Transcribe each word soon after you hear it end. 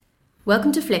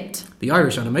Welcome to Flipped, the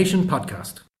Irish Animation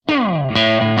Podcast.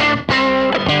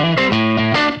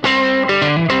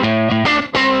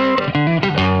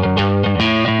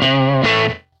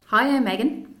 Hi, I'm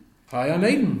Megan. Hi, I'm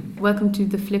Aidan. Welcome to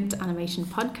the Flipped Animation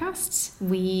Podcast.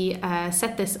 We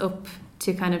set this up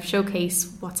to kind of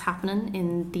showcase what's happening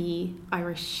in the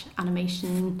Irish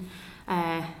animation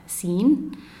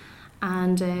scene.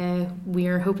 And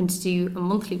we're hoping to do a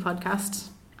monthly podcast,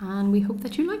 and we hope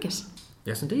that you like it.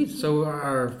 Yes, indeed. So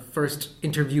our first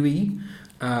interviewee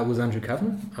was Andrew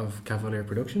Kavanagh of Kavanagh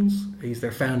Productions. He's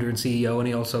their founder and CEO, and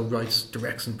he also writes,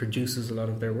 directs and produces a lot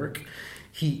of their work.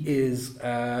 He is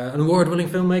an award-winning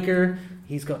filmmaker.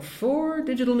 He's got 4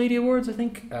 Digital Media Awards, I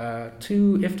think,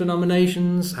 2 IFTA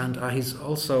nominations, and he's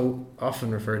also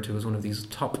often referred to as one of these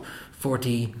top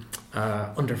 40,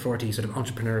 under 40 sort of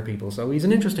entrepreneur people. So he's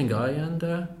an interesting guy,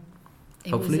 and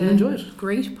hopefully you enjoy it.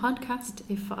 Great podcast,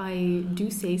 if I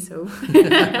do say so.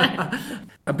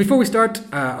 Before we start,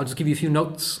 I'll just give you a few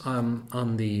notes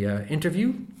on the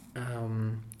interview.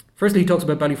 Firstly, he talks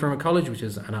about Ballyfermot College, which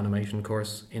is an animation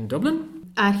course in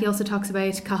Dublin. He also talks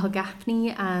about Cathal Gaffney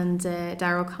and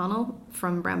Darragh O'Connell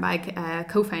from Brown Bag,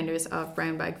 co-founders of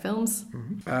Brown Bag Films.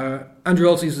 Mm-hmm. Andrew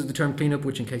also uses the term clean up,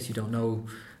 which in case you don't know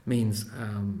means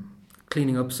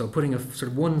cleaning up, so putting a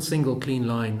sort of one single clean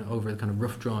line over the kind of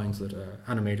rough drawings that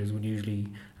animators would usually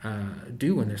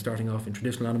do when they're starting off in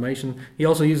traditional animation. He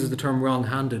also uses the term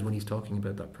wrong-handed when he's talking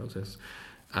about that process.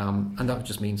 And that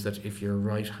just means that if you're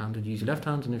right-handed, you use your left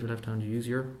hand, and if you're left-handed, you use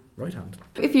your right hand.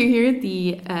 If you hear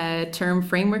the term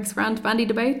frameworks grant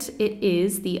bandied about, it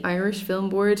is the Irish Film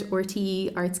Board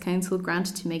RTE Arts Council grant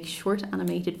to make short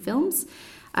animated films.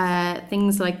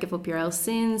 Things like Give Up Your Else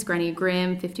Sins, Granny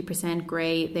Grimm, 50%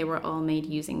 Grey, they were all made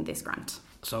using this grant.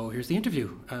 So here's the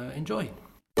interview. Enjoy.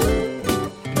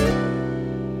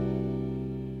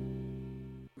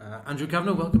 Andrew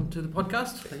Kavanagh, welcome to the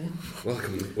podcast.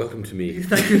 Welcome to me.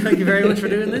 Thank you very much for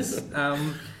doing this.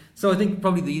 So I think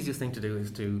probably the easiest thing to do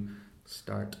is to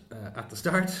start at the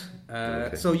start.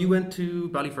 Okay. So you went to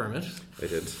Ballyfermot. I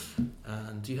did.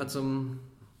 And you had some...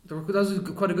 That was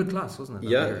quite a good class, wasn't it?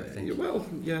 Yeah, well,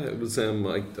 yeah, it was.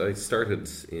 I started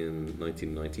in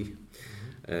 1990,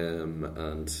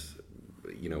 and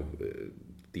you know,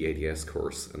 the ADS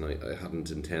course, and I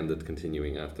hadn't intended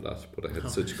continuing after that, but I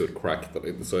had such good crack that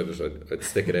I decided I'd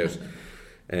stick it out.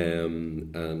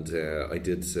 And I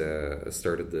did. I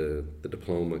started the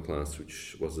diploma class,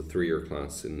 which was a 3-year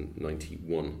class in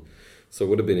 91. So it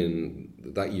would have been in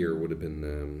that year. Would have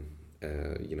been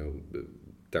you know.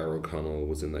 Darragh O'Connell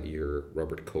was in that year.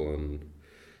 Robert Cullen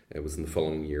was in the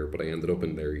following year, but I ended up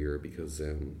in their year because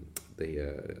I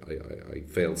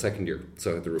failed second year,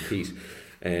 so I had to repeat.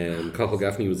 Cathal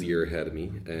Gaffney was a year ahead of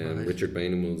me. Right. Richard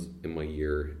Bainham was in my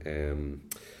year.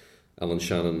 Alan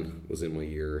Shannon was in my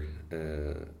year,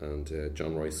 and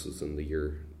John Rice was in the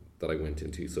year that I went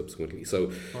into subsequently.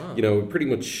 So, wow. You know, pretty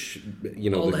much, you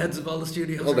know, all the heads of all the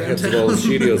studios. All the heads of all the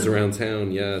studios around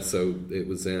town. Yeah, so it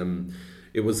was.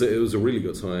 It was a really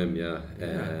good time, yeah.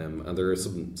 And there are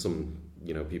some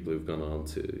you know, people who've gone on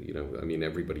to, you know, I mean,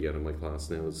 everybody out of my class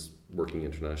now is working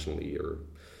internationally or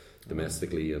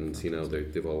domestically, and you know,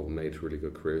 they've all made really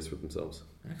good careers for themselves.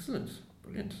 Excellent,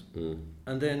 brilliant.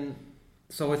 And then,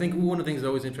 so I think one of the things that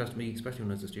always interested me, especially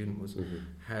when I was a student, was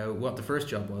what the first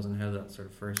job was and how that sort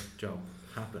of first job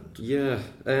happened. Yeah,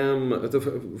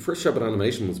 the first job at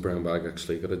animation was Brown Bag.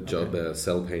 Actually, got a job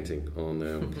cell painting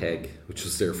on Peg, which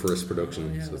was their first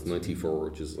production. So it's 94,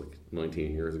 which is like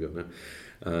 19 years ago now.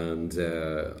 And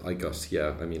I got,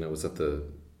 I mean, I was at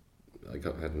I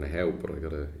had an out, but I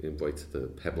got an invite to the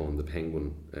Pebble and the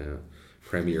Penguin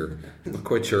premiere. I'm not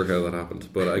quite sure how that happened,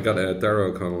 but I got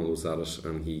Darragh O'Connell was at it,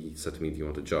 and he said to me, "Do you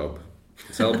want a job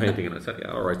cell painting?" And I said,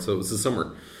 "Yeah, all right." So it was the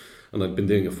summer. And I'd been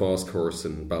doing a FOSS course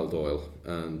in Baldoyle,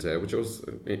 and which I was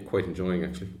quite enjoying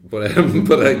actually. But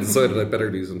I decided I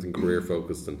better do something career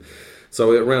focused, and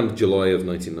so around July of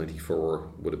 1994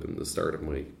 would have been the start of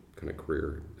my kind of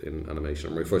career in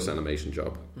animation, or my first animation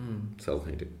job, cell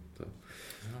painting. So,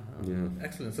 yeah,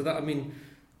 excellent. So that, I mean,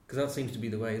 because that seems to be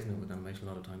the way, isn't it? With animation,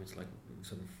 a lot of time it's like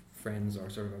sort of friends or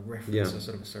sort of a reference, or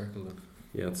sort of a circle of.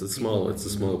 Yeah, it's a small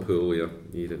pool. Yeah,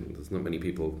 there's not many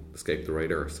people escape the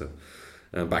radar, so.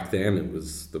 Back then,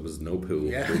 there was no pool.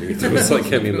 Yeah. Really. There was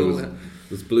like, I mean, there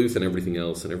was Bluth and everything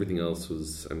else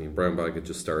was, I mean, Brown Bag had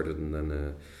just started, and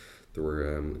then there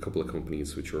were a couple of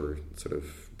companies which were sort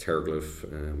of Terglyph,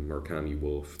 Mercani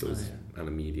Wolf, there was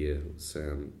Animedia, it was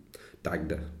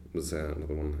Dagda was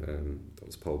another one, that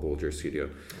was Paul Bolger's studio,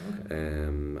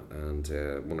 and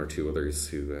one or two others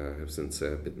who have since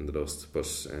bitten the dust,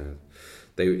 but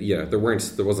there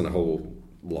wasn't a whole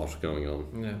lot going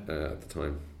on at the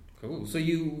time. Cool. So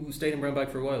you stayed in Brown Bag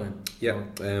for a while then? Yeah.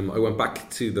 I went back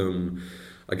to them.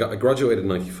 I graduated in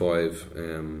 '95,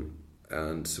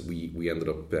 and we ended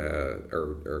up.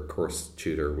 Our course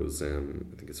tutor was, I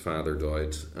think his father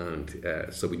died, and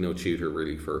so we had no tutor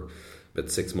really for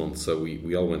about 6 months. So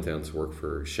we all went down to work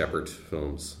for Shepherd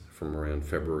Films from around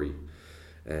February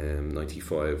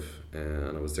 '95,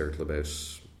 and I was there till about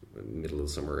middle of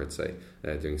the summer, I'd say,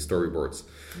 doing storyboards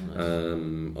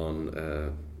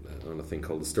on a thing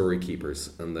called the Story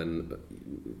Keepers. And then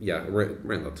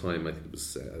around that time, I think it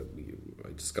was I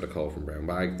just got a call from Brown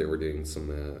Bag. They were doing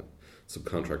some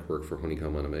subcontract work for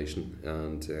Honeycomb Animation,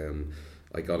 and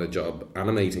I got a job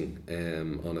animating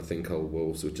on a thing called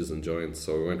Wolves, Witches and Giants.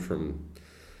 So I went from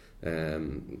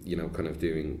kind of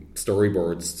doing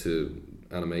storyboards to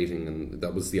animating, and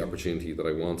that was the opportunity that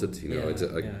I wanted.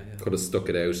 I could have stuck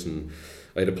it out, and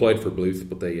I had applied for Bluth,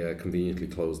 but they conveniently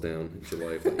closed down in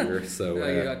July of that year. So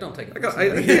don't take it. I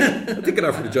think I got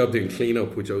offered a job doing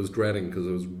cleanup, which I was dreading because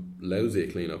I was lousy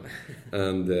at cleanup,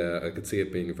 and I could see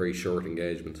it being a very short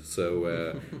engagement. So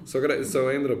I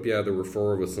ended up. There were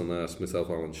 4 of us on that: myself,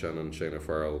 Alan Shannon, Shane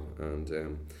O'Farrell, and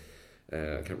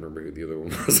I can't remember who the other one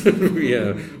was.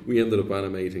 we ended up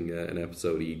animating an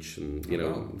episode each,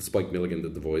 and Spike Milligan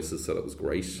did the voices, so that was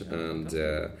great.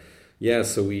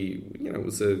 So we it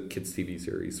was a kids TV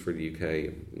series for the UK.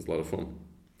 It was a lot of fun.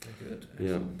 Very good.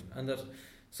 Excellent. And that.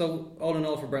 So all in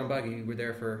all, for Brown Bag, you were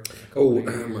there for. I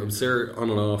was there on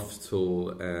and off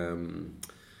till.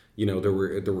 There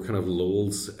were kind of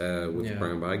lulls with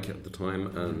Brown Bag at the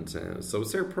time, and so I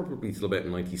was there probably till about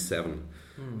 '97.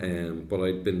 But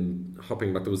I'd been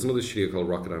hopping back. There was another studio called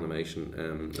Rocket Animation,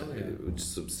 which is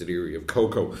a subsidiary of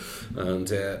Coco, and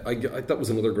I that was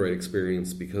another great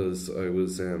experience because I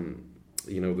was, there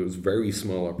was a very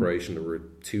small operation. There were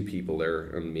 2 people there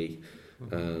and me.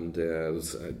 And it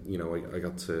was, I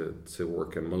got to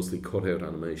work in mostly cutout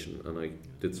animation, and I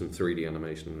did some 3D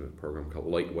animation in a program called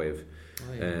Lightwave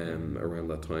around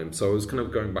that time. So I was kind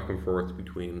of going back and forth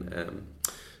between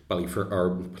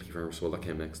Ballyfermot, well, that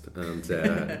came next, and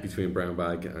between Brown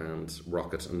Bag and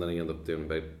Rocket, and then I ended up doing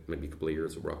about maybe a couple of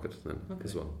years of Rocket then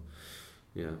as well.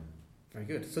 Yeah. Very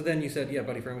good. So then you said,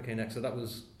 Ballyfermot came next, so that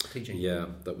was teaching. Yeah,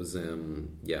 that was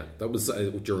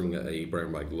during a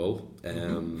Brown Bag lull.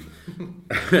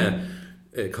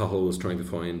 Cahill was trying to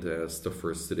find stuff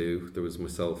for us to do. There was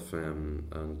myself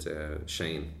and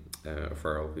Shane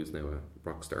O'Farrell, who's now a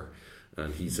rock star,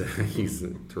 and he's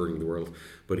touring the world.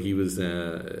 But he was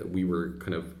we were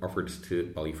kind of offered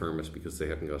to Ballyfermot because they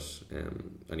hadn't got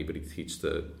anybody to teach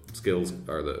the skills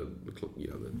or the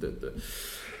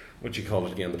what do you call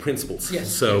it again? The principles.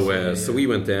 Yes. So we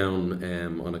went down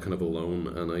on a kind of a loan,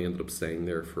 and I ended up staying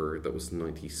there that was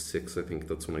 '96, I think.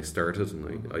 That's when I started,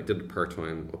 and I did it part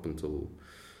time up until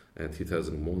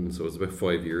 2001. So it was about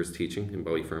 5 years teaching in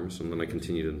Ballyfermot, and then I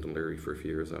continued in Dún Laoghaire for a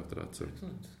few years after that. So,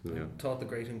 excellent. Yeah. Taught the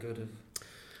great and good of.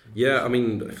 Yeah,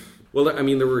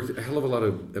 there were a hell of a lot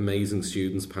of amazing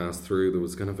students passed through. There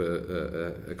was kind of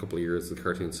a couple of years the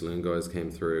Cartoon Saloon guys came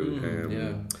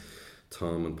through.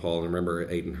 Tom and Paul. I remember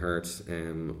Aidan Hart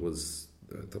that was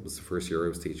the first year I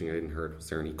was teaching. Aidan Hart was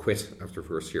there, and he quit after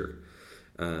first year,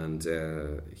 and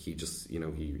he just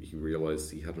he realised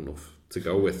he had enough to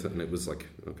go with, and it was like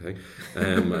okay,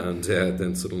 and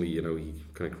then suddenly he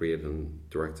kind of created and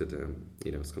directed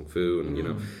Kung Fu, and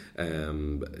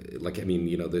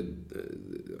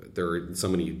there are so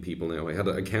many people now. I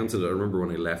remember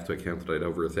when I left, I counted I had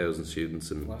over 1,000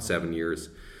 students in 7 years.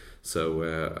 So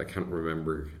I can't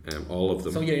remember all of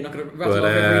them. So you're not going to rattle off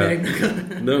every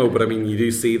name. No, but you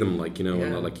do see them,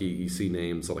 you see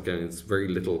names. It's very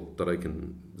little that I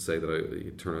can say that I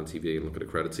turn on TV and look at a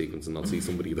credit sequence and not see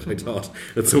somebody that I taught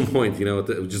at some point,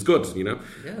 which is good, Yeah.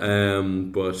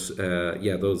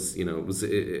 Those,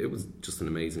 it was just an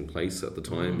amazing place at the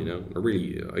time,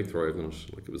 I thrived on it.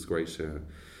 It was great.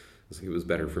 I think it was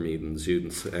better for me than the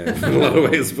students in a lot of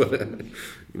ways, but it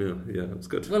was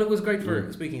good. Well, it was great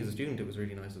for speaking as a student. It was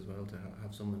really nice as well to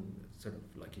have someone sort of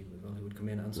like you as well who would come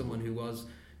in, and someone who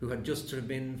had just sort of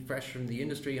been fresh from the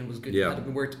industry and was good. Had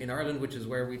been worked in Ireland, which is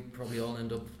where we'd probably all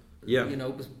end up. Yeah, being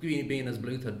as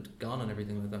Bluth had gone and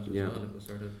everything like that as well. It was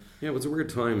sort of it was a weird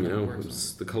time.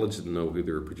 The college didn't know who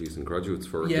they were producing graduates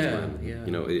for.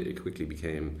 It quickly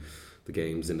became the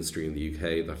games industry in the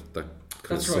UK that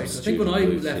that's right. I think when I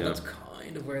left, that's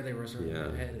kind of where they were sort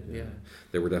of headed. Yeah,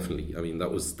 they were definitely.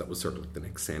 That was sort of like the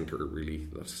next centre, really.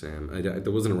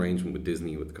 There was an arrangement with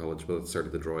Disney with the college, but it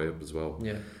started to dry up as well.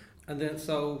 Yeah, and then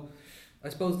so I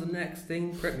suppose the next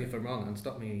thing, correct me if I'm wrong, and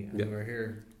stop me anywhere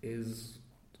here, is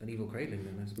an evil cradling.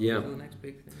 Then I suppose is the next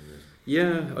big thing.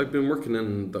 Yeah, I've been working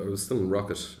I was still in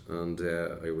Rocket, and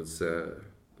I was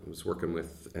I was working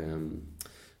with a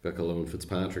guy called Owen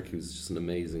Fitzpatrick, who's just an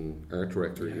amazing art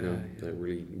director.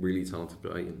 Really, really talented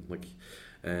guy.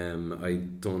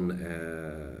 I'd done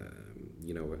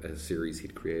a series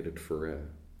he'd created for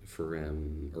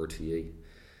RTE.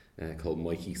 Called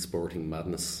Mikey Sporting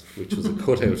Madness, which was a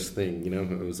cutout thing,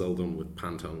 It was all done with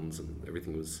Pantones, and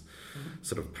everything was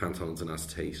sort of Pantones and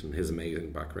acetate, and his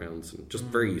amazing backgrounds, and just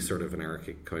very sort of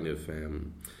anarchic, kind of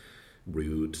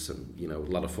rude, and a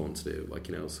lot of fun to do,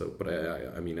 So, but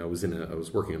I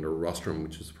was working under Rostrum,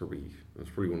 which was probably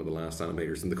one of the last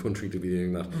animators in the country to be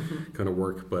doing that kind of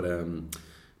work,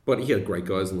 But he had great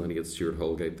guys, and then he had Stuart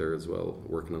Holgate there as well,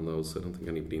 working on those. I don't think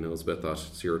anybody knows about that.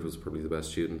 Stuart was probably the best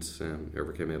student who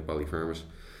ever came out of Ballyfermot.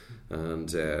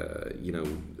 And,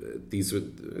 it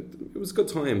was a good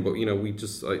time, but, I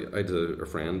had a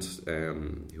friend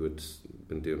who had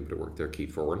been doing a bit of work there,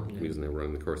 Keith Foran. He was now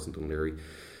running the course in Dunleary.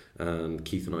 And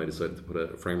Keith and I decided to put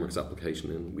a frameworks application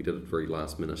in. We did it very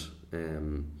last minute.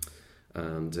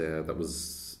 That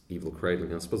was Evil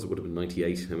Cradling. I suppose it would have been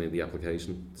 98 I made the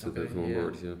application to the film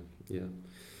board. Yeah.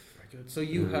 Very good. So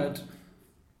you had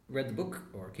read the book,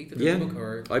 or Keith had read the book,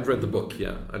 or I'd read the book.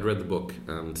 Yeah, I'd read the book,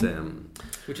 and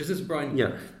which is this Brian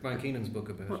Keenan's book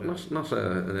about not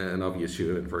an obvious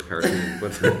shoe for a cartoon,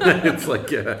 but it's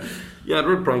like I'd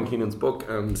read Brian Keenan's book,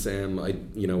 and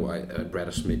I'd read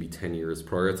it maybe 10 years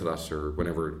prior to that, or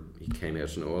whenever he came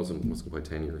out. And it wasn't quite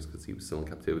 10 years because he was still in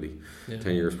captivity.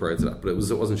 10 years prior to that, but it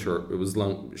wasn't short. It was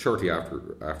shortly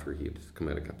after he had come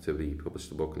out of captivity. He published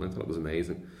the book, and I thought it was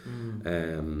amazing.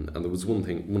 And there was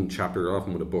one chapter,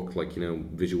 often with a book,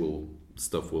 visual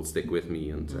stuff will stick with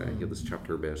me, and he had this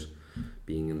chapter about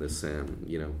being in this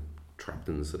trapped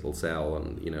in this little cell,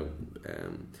 and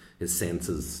his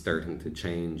senses starting to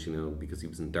change, because he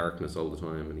was in darkness all the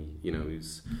time, and he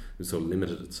was so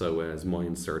limited, so his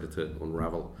mind started to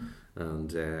unravel,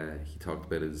 and he talked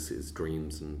about his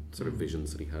dreams and sort of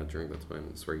visions that he had during that time.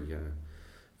 It's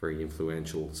very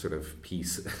influential sort of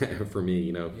piece for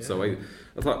me, So I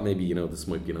thought maybe this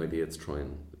might be an idea to try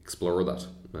and explore that,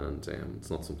 and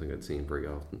it's not something I'd seen very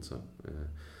often, so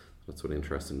that's what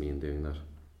interested me in doing that.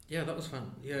 Yeah, that was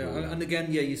fun. And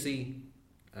again, you see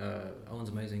Owen's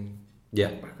amazing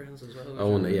backgrounds as well.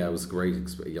 Owen, it was great. He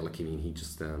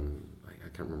just I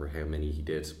can't remember how many he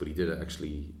did, but he did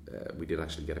actually. We did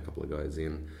actually get a couple of guys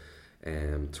in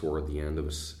toward the end of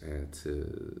it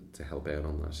to help out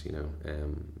on that.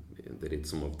 They did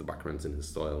some of the backgrounds in his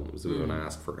style, and it was a bit of an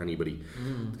ask for anybody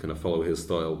to kind of follow his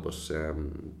style, but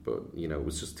it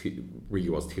was just really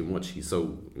was too much. He's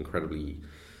so incredibly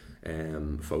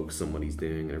focused on what he's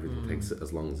doing, and everything takes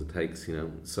as long as it takes,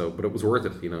 So, but it was worth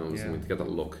it, It was, to get that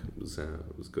look, it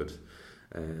was good.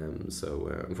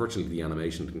 Unfortunately, the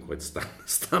animation didn't quite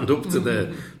stand up to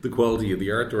the quality of the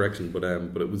art direction, but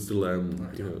it was still,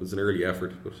 it was an early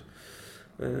effort. But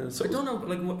I don't know,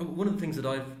 one of the things that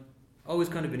I've always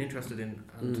kind of been interested in,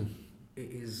 and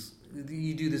is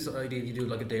you do this idea, you do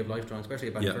like a day of life drawing, especially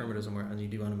about Ballyfermot or somewhere, and you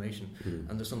do animation,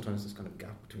 and there's sometimes this kind of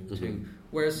gap between the two.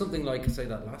 Whereas something like, say,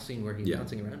 that last scene where he's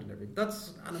dancing around and everything,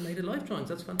 that's animated life drawings.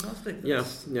 That's fantastic.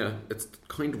 It's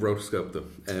kind of rotoscope though.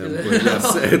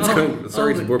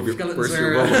 Sorry to burst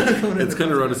your bubble. It's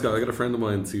kind of rotoscope. I got a friend of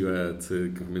mine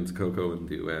to come into Coco and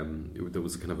do. There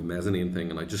was kind of a mezzanine thing,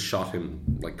 and I just shot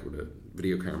him with a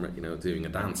video camera, doing a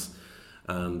dance.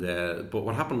 And but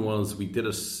what happened was we did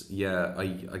it.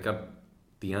 I got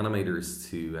the animators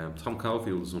to Tom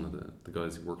Caulfield was one of the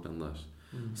guys who worked on that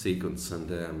sequence,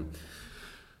 and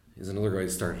he's another guy who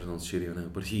started on studio now.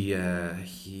 But he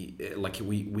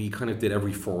we kind of did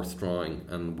every fourth drawing,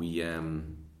 and we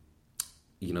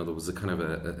there was a kind of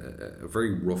a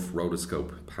very rough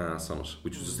rotoscope pass on it,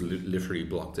 which was just literally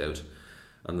blocked out.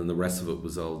 And then the rest of it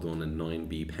was all done in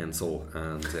 9B pencil,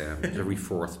 and every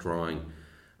fourth drawing.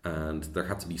 And there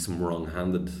had to be some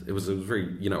wrong-handed. It was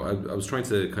very, I was trying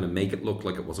to kind of make it look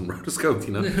like it wasn't rotoscoped,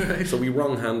 Right. So we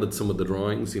wrong-handed some of the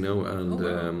drawings,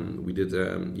 and we did,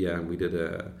 and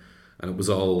it was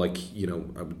all like,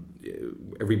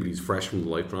 everybody's fresh from the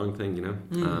life drawing thing,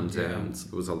 so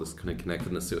there was all this kind of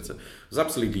connectedness to it. So it was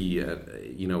absolutely,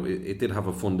 it did have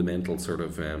a fundamental sort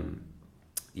of,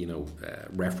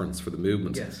 reference for the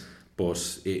movement. Yes.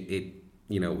 But it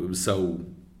was so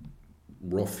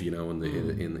rough, in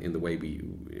the way we,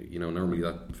 normally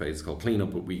that phase is called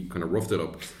cleanup, but we kind of roughed it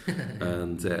up,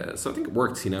 and so I think it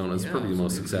worked, and it's probably the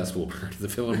most successful part of the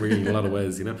film, really, in a lot of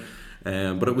ways,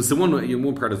 but it was the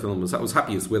one part of the film I was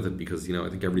happiest with it because I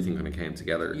think everything kind of came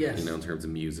together, in terms of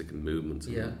music and movement,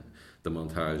 and the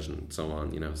montage and so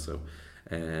on, so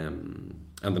and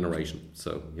the narration.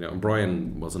 So and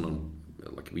Brian wasn't on,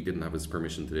 we didn't have his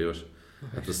permission to do it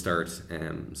at the start,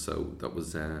 so that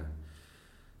was.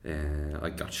 I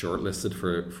got shortlisted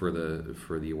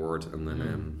for the award, and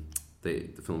then the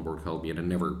film board called me, and I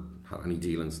never had any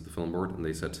dealings with the film board, and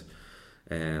they said,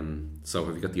 so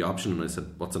have you got the option? And I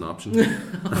said, what's an option?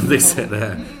 And they said,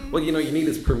 well, you need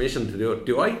his permission to do it.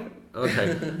 Do I?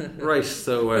 Okay, right.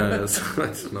 So I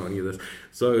don't know any of this.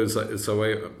 So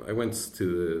I went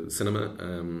to the cinema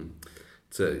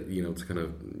to kind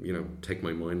of take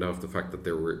my mind off the fact that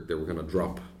they were going to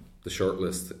drop the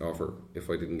shortlist offer if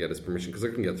I didn't get his permission, because I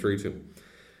couldn't get through to him.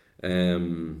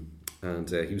 And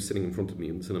he was sitting in front of me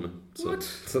in the cinema. So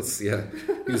that's he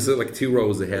was like 2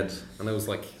 rows ahead, and I was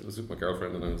with my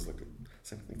girlfriend, and I was like,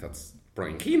 I think that's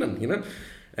Brian Keenan,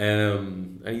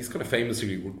 and he's kind of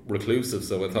famously reclusive,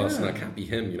 so I thought, that can't be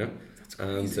him, That's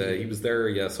crazy. And he was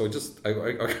there, so I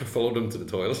kind of followed him to the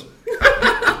toilet.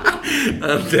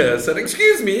 And said,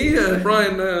 excuse me,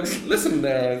 Brian, listen,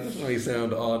 this may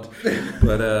sound odd,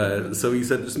 but so he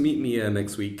said, just meet me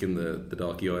next week in the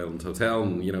Dalkey Island Hotel,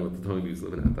 and at the time he was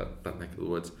living at that neck of the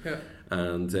woods,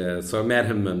 and so I met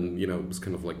him, and it was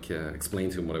kind of like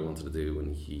explained to him what I wanted to do,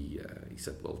 and he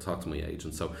said, well, talk to my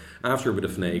agent. So after a bit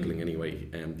of finagling anyway,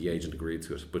 the agent agreed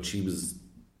to it, but she was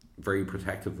very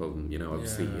protective of him,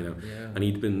 obviously, and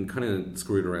he'd been kind of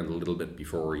screwed around a little bit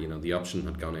before, the option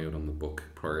had gone out on the book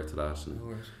prior to that,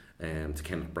 and to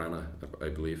Kenneth Branagh, I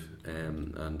believe,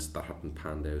 and that hadn't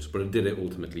panned out, but it did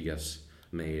ultimately get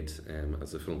made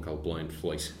as a film called Blind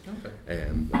Flight,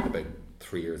 about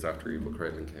 3 years after Evil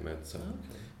Craigling came out, so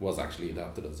it was actually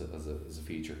adapted as a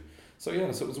feature. So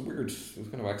so it was it was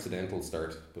kind of accidental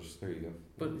start, but there you go.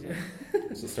 But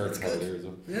it's the start of Cavalier as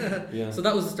well. Yeah. So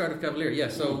that was the start of Cavalier. Yeah.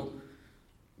 So,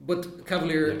 but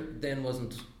Cavalier then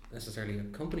wasn't necessarily a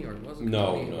company, or it wasn't.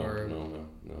 No.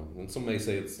 And some may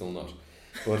say it's still not,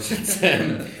 but it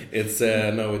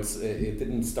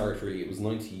didn't start really. It was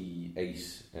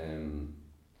 98.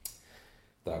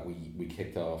 That we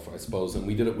kicked off, I suppose, and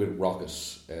we did it with Rocket,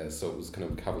 so it was kind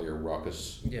of Cavalier Rocket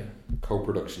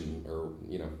co-production, or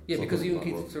because you and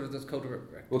Keith sort of this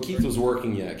co-director. Well, Keith was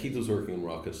working on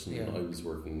Rocket, and I was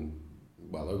working.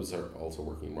 Well, I was also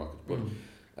working in Rocket, but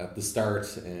at the start,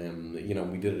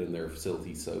 we did it in their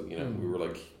facility, so we were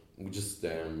like, we just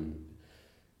but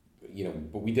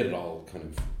we did it all kind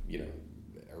of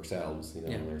ourselves,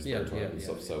 in our spare time and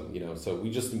stuff. So so we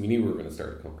knew we were going to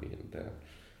start a company, and.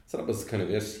 So that was kind of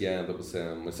it. Yeah, that was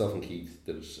myself and Keith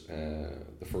did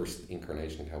the first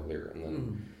incarnation of Cavalier, and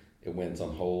then it went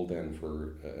on hold then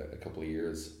for a couple of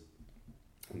years,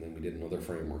 and then we did another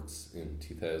frameworks in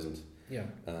 2000. Yeah,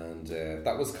 and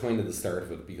that was kind of the start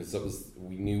of it, because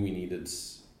we knew we did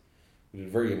a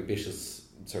very ambitious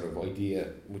sort of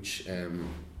idea, which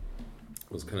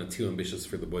was kind of too ambitious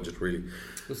for the budget, really.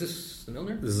 Was this the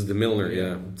Milner? This is the Milner,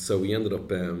 yeah. So we ended up,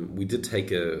 we did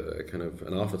take a kind of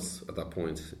an office at that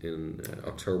point in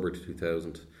October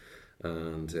 2000,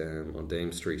 and on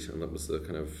Dame Street, and that was the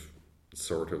kind of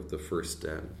sort of the first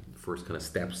kind of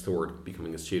steps toward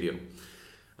becoming a studio.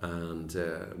 And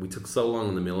we took so long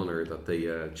on the Milner that they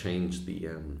changed the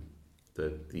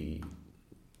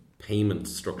payment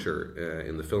structure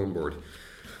in the film board.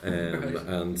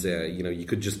 And you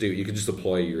could just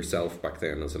apply yourself back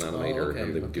then as an animator,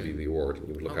 and they would give you the award and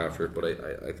you would look after it. But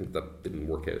I think that didn't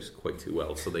work out quite too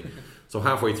well. So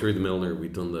halfway through the Milner,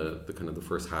 we'd done the kind of the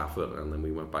first half of it, and then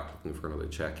we went back looking for another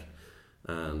check,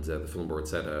 and the film board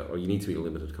said, you need to be a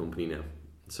limited company now.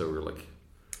 So we were like,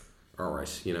 all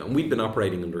right, and we'd been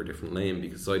operating under a different name,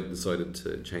 because I decided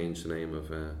to change the name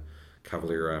of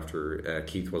Cavalier after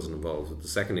Keith wasn't involved with the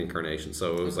second incarnation.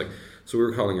 So it was so we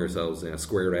were calling ourselves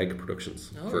Square Egg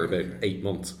Productions for about 8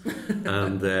 months,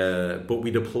 and but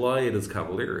we'd apply it as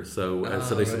Cavalier. So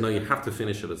they said, no, you have to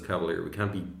finish it as Cavalier. We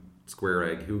can't be Square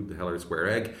Egg. Who the hell are Square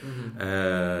Egg?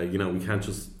 We can't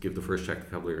just give the first check to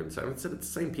Cavalier and say, I said, it's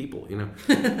the same people.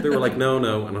 They were like, no,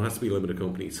 and it has to be a limited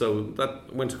company. So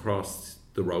that went across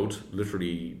the road,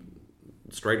 literally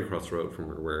straight across the road from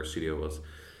where our studio was.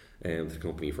 The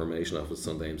company formation office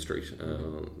on Dame Street,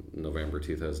 November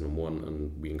 2001,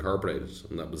 and we incorporated,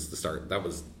 and that was the start. That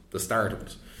was the start of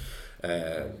it,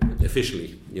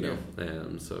 officially.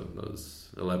 So that was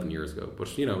 11 years ago. But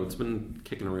it's been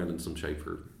kicking around in some shape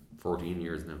for 14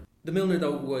 years now. The Milner,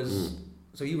 though, was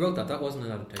so you wrote that. That wasn't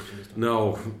an adaptation this time.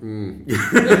 No,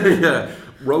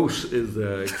 wrote is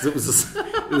because it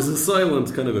was a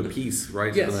silent kind of a piece,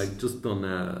 right? Yes. And I'd just done.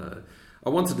 I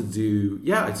wanted to do,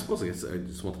 I guess I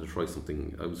just wanted to try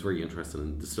something. I was very interested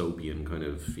in dystopian kind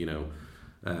of,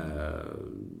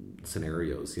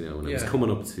 scenarios, and it was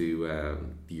coming up to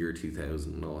the year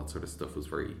 2000, and all that sort of stuff was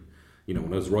very,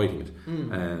 when I was writing it,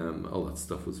 all that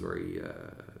stuff was very,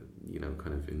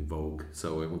 kind of in vogue.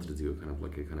 So I wanted to do a kind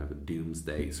of a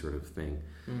doomsday sort of thing.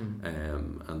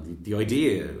 And the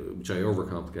idea, which I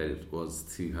overcomplicated, was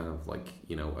to have like,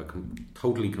 a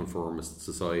totally conformist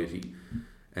society,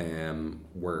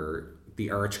 where the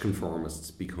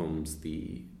arch-conformist becomes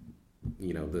the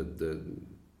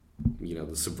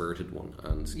subverted one,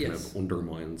 and kind of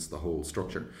undermines the whole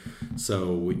structure.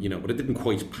 So but it didn't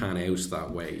quite pan out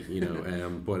that way,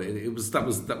 but that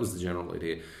was the general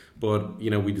idea. But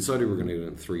we decided we were going to do it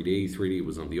in 3D. 3D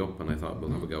was on the up, and I thought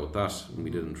we'll have a go at that, and we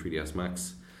did it in 3ds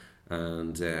Max.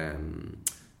 And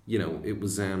it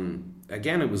was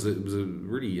again, it was a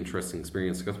really interesting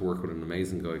experience. I got to work with an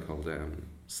amazing guy called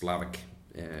Slavic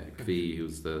Kvi,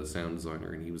 who's the sound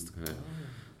designer, and he was the kind of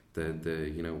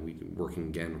we working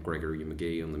again with Gregory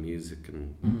McGee on the music,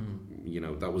 and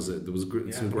there was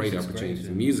some great opportunities.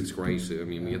 The music's great. I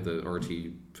mean, we had the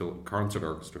RT concert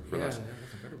orchestra for that.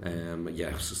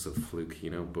 It was just a fluke,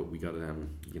 but we got there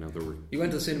were. You went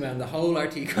to the cinema and the whole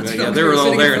RT concert. Yeah, they were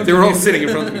all there. They were all sitting in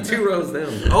front of me, 2 rows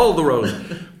down, all the rows.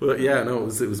 But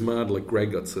it was mad. Like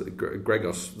Greg got some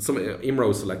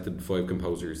Imro selected 5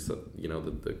 composers that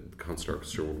the concert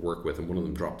orchestra would work with, and one of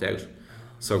them dropped out.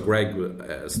 So Greg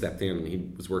stepped in, and he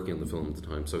was working on the film at the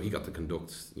time, so he got to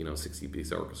conduct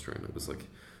 60-piece orchestra, and it was like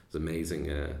an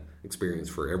amazing experience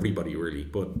for everybody, really.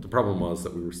 But the problem was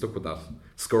that we were stuck with that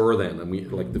score then, and we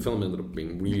the film ended up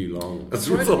being really long. That's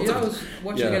right. Yeah, I was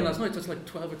watching again last night. It's like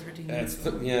 12 or 13 minutes.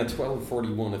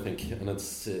 12:41, I think, and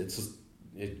it's just,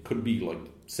 it could be like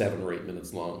 7 or 8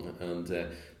 minutes long, and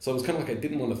so it was kind of like I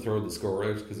didn't want to throw the score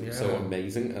out because it was so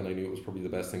amazing, and I knew it was probably the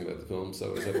best thing about the film.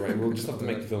 So I said, right, we'll just have to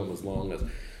make the film as long as.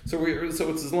 So it's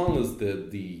as long as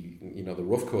the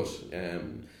rough cut.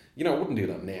 I wouldn't do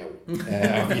that now,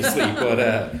 obviously, but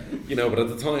but at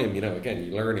the time, again,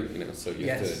 you're learning, so you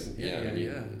have to,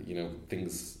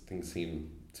 things seem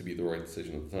to be the right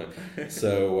decision at the time.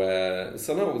 So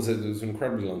no, it was an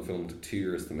incredibly long film. It took 2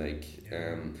 years to make,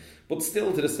 but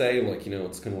still to this day,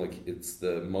 it's kind of like it's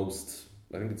the most.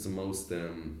 I think it's the most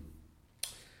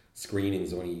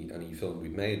screenings of any film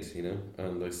we've made,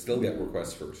 and I still get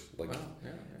requests for it,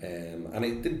 and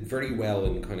it did very well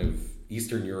in kind of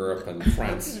Eastern Europe and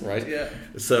France, right?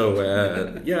 So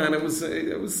and it was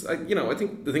I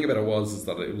think the thing about it is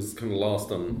that it was kind of lost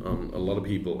on a lot of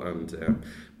people, and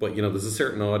but there's a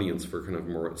certain audience for kind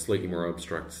of slightly more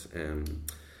abstract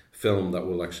film that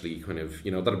will actually kind of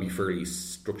that'll be fairly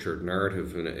structured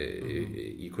narrative, and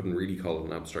you couldn't really call it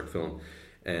an abstract film.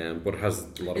 But it has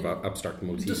a lot of abstract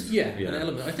motifs. An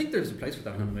element. I think there's a place for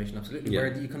that in animation, absolutely,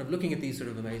 where you're kind of looking at these sort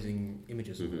of amazing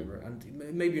images or whatever, and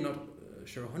maybe you're not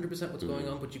sure 100% what's going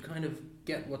on, but you kind of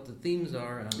get what the themes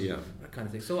are and that kind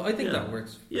of thing. So I think that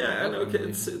works.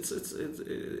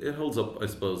 It holds up, I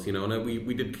suppose. And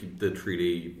we did keep the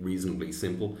 3D reasonably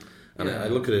simple. And I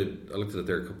looked at it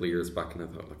there a couple of years back, and I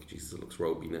thought, like, Jesus, it looks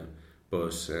ropey now.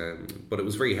 But it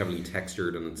was very heavily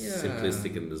textured, and it's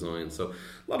simplistic in design. So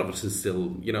a lot of it is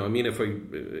still, I mean, if I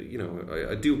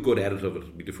do a good edit of it,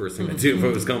 it'd be the first thing I do if I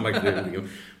was going back to do anything.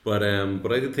 But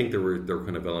I did think there were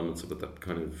kind of elements of it that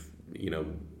kind of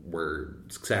were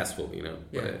successful.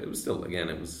 But it was still, again,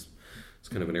 it's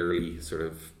kind of an early sort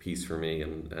of piece for me,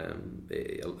 and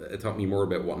it taught me more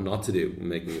about what not to do when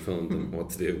making a film than what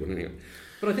to do. But anyway.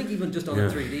 But I think even just on the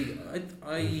 3D,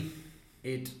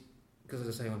 because as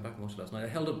I say, I went back and watched it last night, I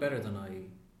held up better than I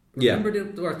remembered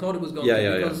it, or I thought it was going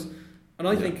to. Because, and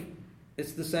I think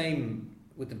it's the same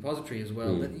with the depository as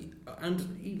well, and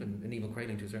even in Evil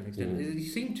Cradling to a certain extent. You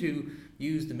seem to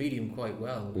use the medium quite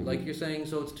well. Like you're saying,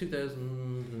 so it's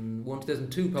 2001,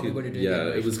 2002 probably when you're doing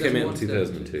it. It was came out in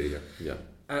 2002,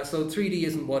 so 3D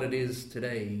isn't what it is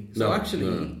today. So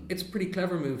it's a pretty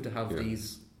clever move to have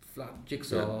these flat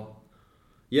jigsaw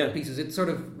pieces. It's sort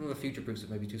of future-proofs, it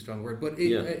may be too strong a word, but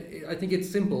I think it's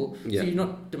simple, so you're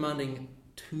not demanding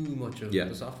too much of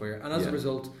the software, and as a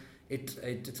result,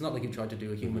 it's not like you tried to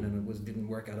do a human and it didn't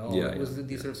work at all. It was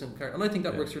these sort of simple characters, and I think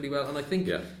that works really well. And I think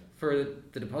for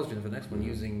the depository of the next one,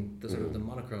 using the sort of the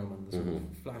monochrome and the sort of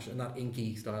flash and that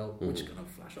inky style, which kind of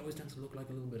flash always tends to look like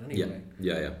a little bit anyway.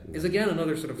 Is again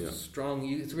another sort of strong.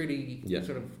 It's really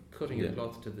sort of cutting your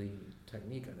cloth to the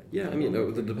technique, I think. Yeah, I mean,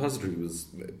 the depository was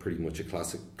pretty much a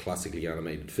classically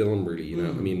animated film, really.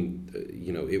 I mean,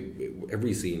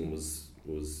 every scene was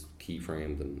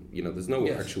keyframed, and there's no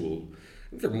actual.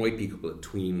 I think there might be a couple of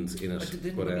tweens in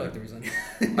it, but like there was any.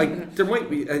 there might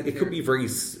be. It could be very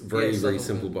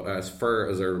simple, but as far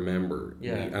as I remember, we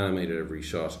animated every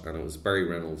shot, and it was Barry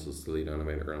Reynolds was the lead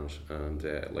animator on it, and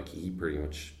he pretty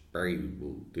much Barry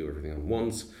will do everything at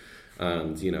once.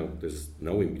 And there's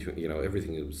no in between.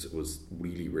 Everything was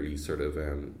really, really sort of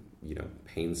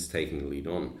painstakingly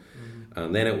done.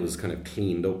 And then it was kind of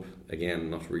cleaned up again,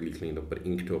 not really cleaned up, but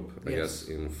inked up, I guess,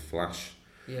 in Flash.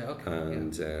 Yeah, okay.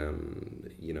 And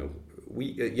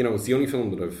it's the only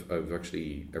film that I've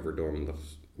actually ever done that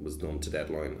was done to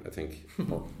deadline, I think,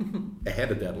 or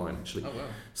ahead of deadline actually. Oh wow!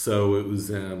 So it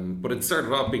was, but it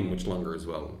started off being much longer as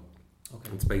well.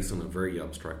 Okay. It's based on a very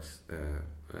abstract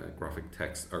graphic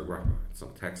text, or it's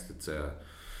not text.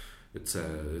 It's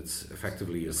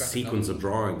effectively a sequence novel of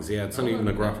drawings. Yeah, it's not even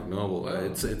a graphic novel. Wow.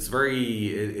 It's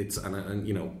very and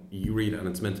you read it and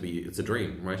it's meant to be. It's a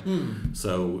dream, right?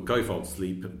 So Guy falls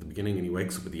asleep at the beginning and he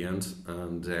wakes up at the end,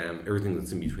 and everything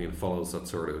that's in between follows that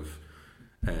sort of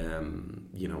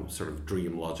sort of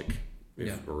dream logic,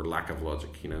 or lack of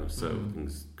logic. So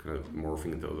things kind of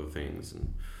morphing into other things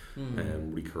and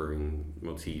recurring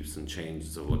motifs and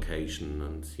changes of location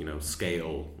and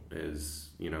scale is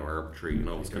arbitrary and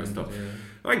all this kind of stuff.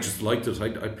 I just liked it.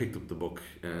 I picked up the book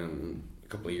a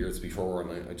couple of years before,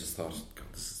 and I just thought, God,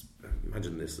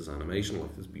 imagine this as animation,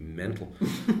 like this would be mental.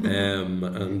 But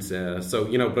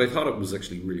I thought it was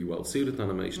actually really well suited to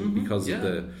animation because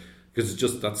it's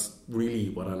just, that's really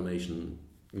what animation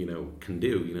can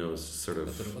do. It's sort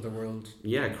of other world.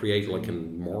 Yeah, create like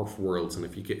in morph worlds, and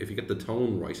if you get the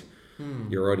tone right,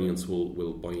 your audience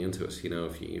will buy into it.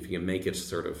 If you can make it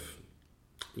sort of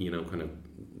kind of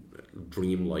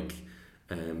dreamlike,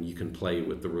 you can play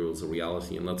with the rules of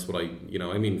reality, and that's what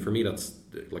for me that's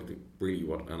like really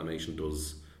what animation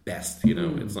does best.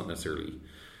 It's not necessarily,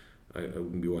 I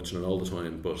wouldn't be watching it all the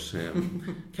time, but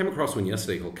came across one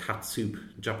yesterday called Cat Soup,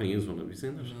 Japanese one. Have you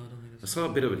seen that? No, I don't think I saw a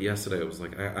bit of it yesterday. I was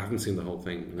like, I haven't seen the whole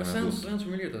thing. It sounds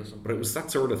familiar though. But it was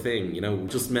that sort of thing,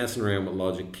 just messing around with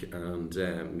logic and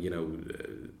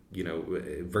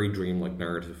very dreamlike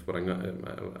narrative. But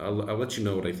I'll let you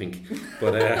know what I think.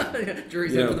 But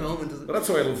jury's out for the moment. Is it? But that's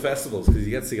why I love festivals, because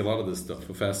you get to see a lot of this stuff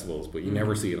at festivals, but you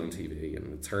never see it on TV,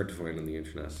 and it's hard to find on the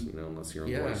internet, unless you're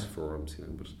on voice forums,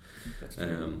 But that's But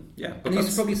and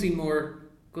you've probably seen more.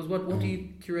 Because what do you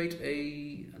curate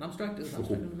an abstract? Is an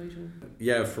abstract animation?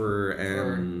 Yeah, for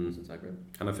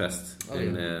Kavanagh Fest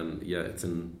it's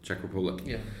in Czech Republic.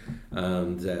 Yeah,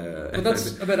 and but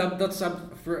that's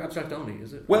for abstract only,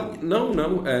 is it? Well, no.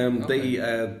 No,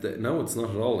 it's not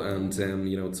at all. And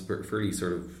it's a fairly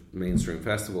sort of mainstream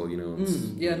festival. It's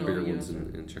bigger ones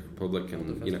in Czech Republic,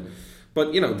 and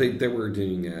But they were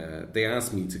doing. They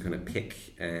asked me to kind of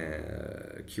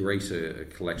curate a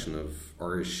collection of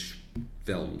Irish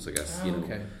films, I guess,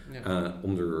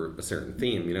 under a certain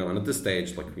theme, and at this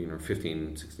stage,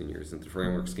 15, 16 years into the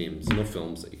framework scheme, there's enough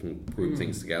films that you can group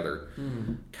things together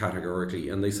categorically.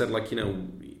 And they said,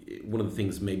 one of the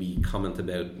things maybe comment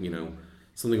about,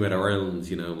 something about Ireland,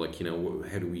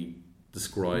 how do we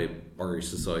describe Irish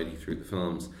society through the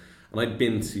films? And I'd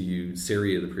been to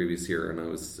Syria the previous year, and I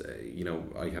was,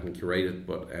 I hadn't curated,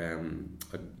 but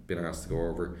I'd been asked to go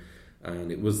over, and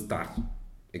it was that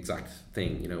exact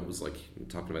thing. It was like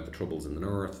talking about the troubles in the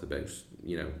north, about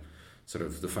sort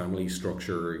of the family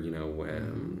structure,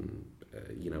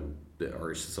 the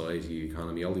Irish society,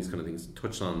 economy, all these kind of things,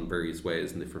 touched on various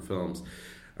ways in different films.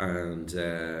 And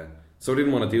so I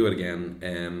didn't want to do it again,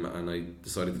 and I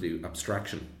decided to do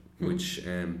abstraction, which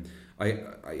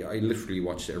I literally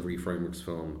watched every Frameworks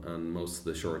film and most of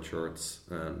the shorts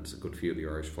and a good few of the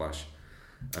Irish Flash,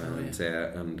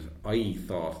 and I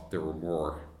thought there were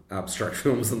more abstract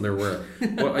films than there were.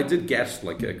 But I did get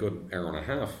a good hour and a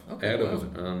half out of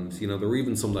it, and there were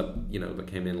even some that that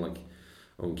came in, like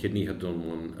Owen Kidney had done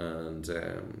one, and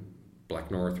Black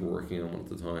North were working on one at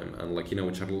the time, and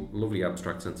which had lovely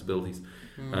abstract sensibilities,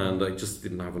 and I just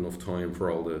didn't have enough time for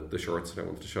all the shorts that I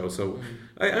wanted to show. So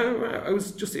I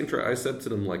was just interested. I said to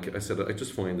them, I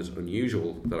just find it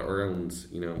unusual that Ireland,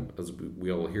 as we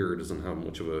all hear, doesn't have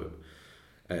much of a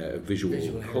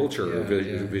visual culture,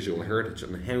 visual heritage,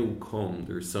 and how come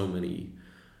there's so many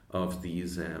of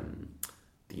these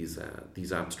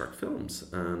abstract films?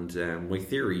 And my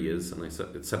theory is, and I said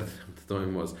it at the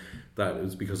time, was that it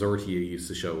was because RTA used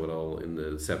to show it all in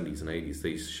the 70s and 80s.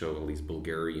 They used to show all these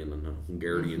Bulgarian and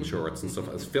Hungarian shorts and stuff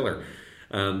as filler.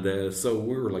 And so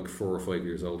we were 4 or 5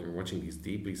 years old and watching these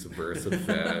deeply subversive,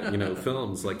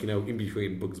 films, in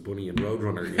between Bugs Bunny and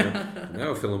Roadrunner, now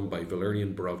a film by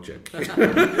Valerian Borowczyk,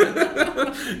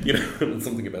 and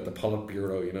something about the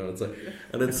Politburo,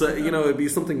 it'd be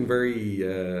something very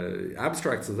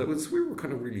abstract. So we were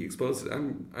kind of really exposed to it.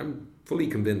 I'm fully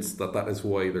convinced that is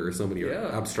why there are so many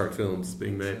abstract films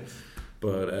being made.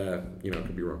 But, I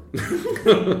could be wrong.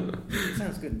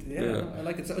 Sounds good. Yeah, I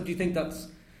like it. So do you think that's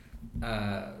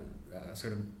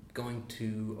sort of going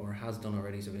to or has done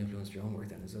already sort of influenced your own work?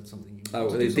 Then is that something you?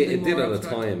 It did at the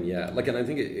time, yeah. Like, and I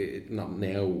think it not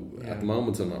now. Yeah. At the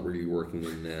moment, I'm not really working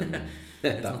in that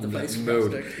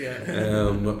mode.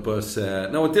 Yeah.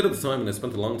 No, it did at the time, and I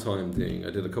spent a long time doing. I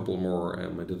did a couple more. I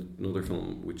did another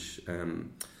film which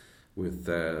with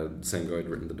the same guy who'd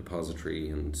written The Depository,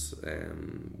 and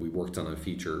we worked on a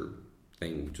feature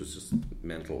thing which was just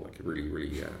mental, like a really,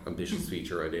 really ambitious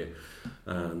feature idea.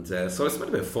 And so I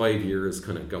spent about 5 years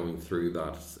kind of going through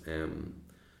that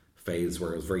phase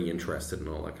where I was very interested in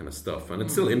all that kind of stuff, and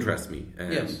it still interests me.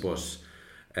 Yes. But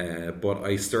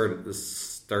I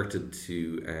started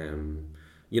to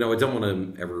I don't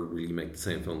want to ever really make the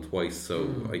same film twice. So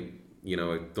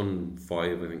I've done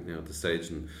 5, I think, now at this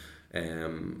stage, and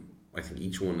I think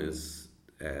each one is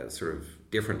sort of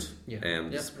different.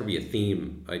 There's probably a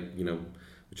theme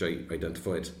which I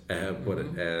identified, but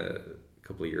a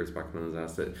couple of years back when I was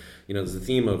asked it, there's a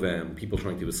theme of people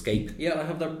trying to escape. Yeah, I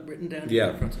have that written down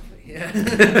in front of me. Yeah.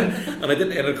 And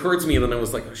it occurred to me, and then I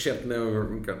was like, oh shit,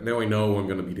 now I know I'm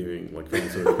going to be doing like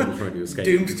films of people trying to escape.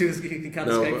 Doomed to escape. You can't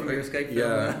escape from your escape film.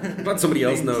 Yeah, I'm glad somebody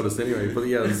else noticed anyway. But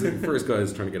yeah, the first guy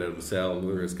is trying to get out of a cell, and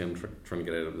the other is trying to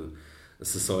get out of a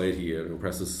society, an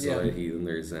oppressive society. And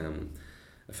there's a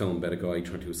film about a guy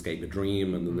trying to escape a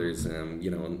dream, and then there's and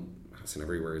Hassan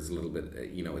Everywhere is a little bit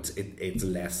it's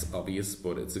less obvious,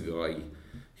 but it's a guy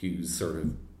whose sort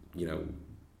of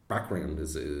background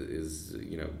is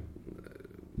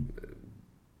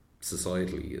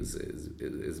societally is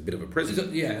a bit of a prison.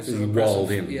 It's he's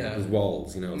walled in. Yeah, there's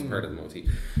walls. It's part of the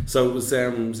motif. So it was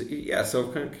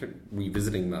so kind of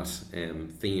revisiting that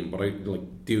theme, but I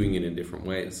like doing it in different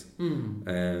ways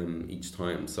each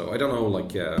time. So I don't know,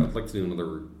 like I'd like to do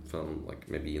another film, like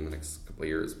maybe in the next couple of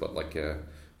years, but like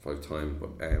 5 time.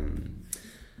 But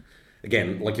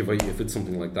again, like if it's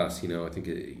something like that, I think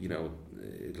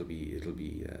it'll be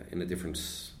in a different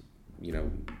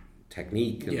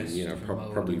technique, and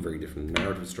probably very different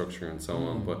narrative structure and so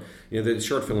on. But the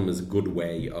short film is a good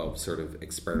way of sort of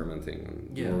experimenting,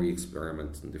 and the more you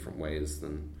experiment in different ways,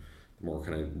 then the more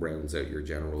kind of rounds out your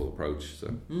general approach.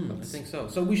 So I think so.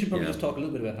 So we should probably just talk a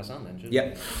little bit about Hassan then,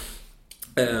 shouldn't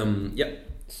we?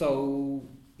 So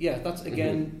that's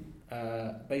again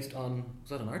based on,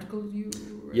 was that an article you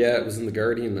read? Yeah, it was in The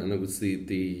Guardian, and it was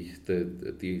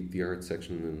the art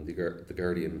section in The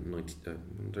Guardian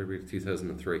I read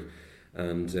 2003,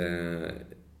 and it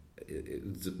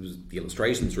was the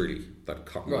illustrations really that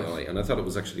caught my eye, and I thought it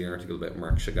was actually an article about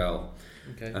Marc Chagall.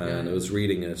 I was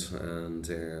reading it, and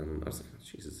I was like, oh,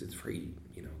 Jesus, it's very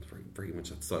very much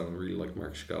that style. I really liked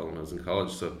Marc Chagall when I was in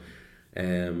college, so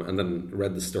and then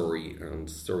read the story, and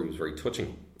the story was very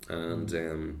touching, and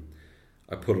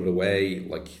I put it away,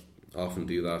 like often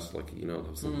do that, like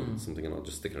have something, and I'll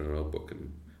just stick it in a notebook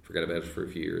and forget about it for a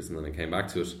few years, and then I came back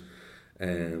to it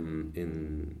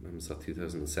in, when was that,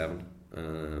 2007,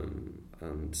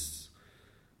 and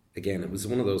again it was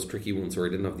one of those tricky ones where I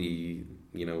didn't have the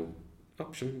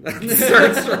option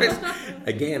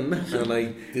again, and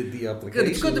I did the application.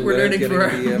 It's good that we're learning from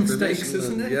our mistakes,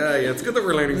 isn't it? Yeah, it's good that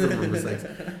we're learning from our mistakes.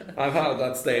 I've had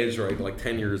that stage, right, like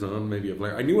 10 years on, maybe I've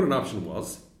learned. I knew what an option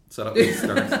was, so that was the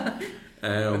start.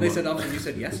 When they said option, you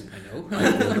said yes. I know.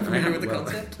 I'm familiar with the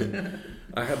concept.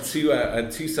 I had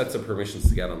two sets of permissions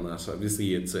to get on that.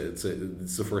 Obviously, it's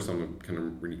the first time I'm kind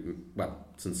of really, well,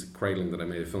 since Cradling, that I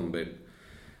made a film about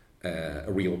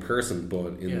a real person,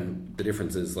 but the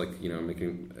difference is, like,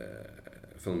 making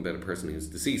a film about a person who's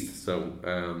deceased. So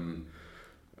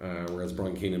whereas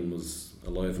Brian Keenan was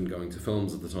alive and going to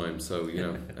films at the time, so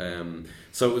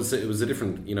so it was a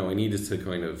different. I needed to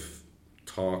kind of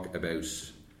talk about.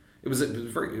 It was a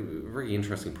very very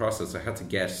interesting process. I had to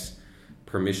get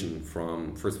permission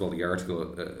from, first of all, the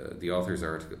author's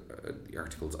article, the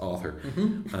article's author,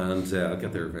 and I'll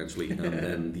get there eventually, and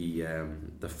then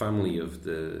the family of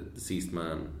the deceased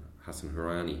man, Hassan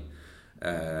Hourani,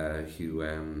 who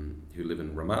live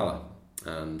in Ramallah,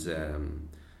 and and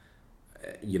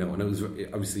it was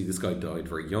obviously, this guy died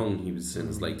very young. He was in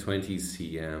his late 20s.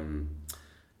 He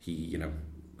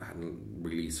hadn't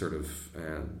really sort of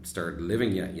started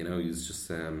living yet. He was just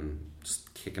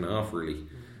kicking off really.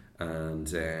 And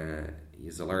he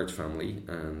has a large family,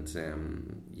 and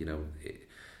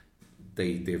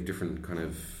they have different kind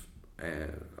of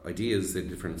ideas, they have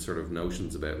different sort of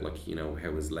notions about, like,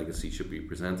 how his legacy should be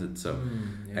presented. So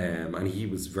and he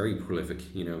was very prolific.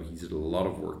 He did a lot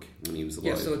of work when he was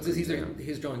alive. So these are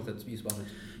his drawings that you spotted.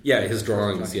 Yeah, his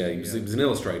drawings. Yeah, he was an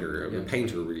illustrator, a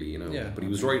painter, really. But he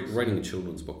was writing a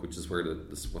children's book, which is where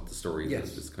what the story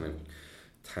is kind of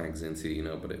tags into.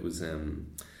 But it was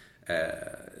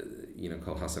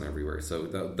called Hassan Everywhere. So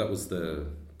that was the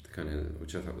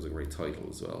which I thought was a great title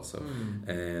as well.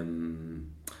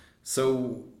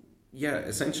 So yeah,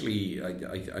 essentially,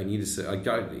 I needed to.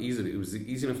 It was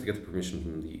easy enough to get the permission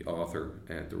from the author,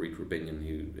 Dorit Rubinian,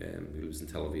 who lives in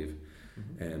Tel Aviv,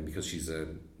 because she's a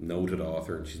noted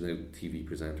author and she's now a TV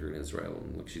presenter in Israel,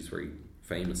 and she's very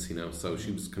famous, So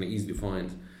she was kind of easy to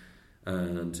find,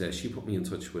 and she put me in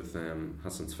touch with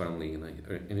Hassan's family, and I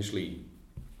initially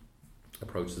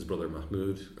approached his brother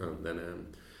Mahmoud, and then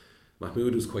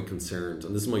Mahmoud was quite concerned,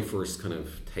 and this is my first kind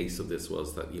of taste of this,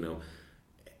 was that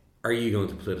are you going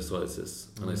to politicise this?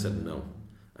 And I said no.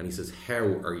 And he says, how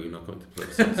are you not going to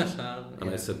politicise it? And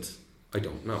I said, I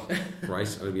don't know,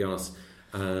 right? I'll be honest.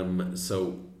 And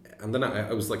then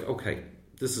I was like, okay,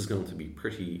 this is going to be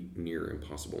pretty near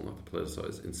impossible not to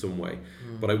politicise in some way.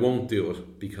 But I won't do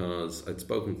it because I'd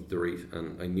spoken to Dorit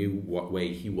and I knew what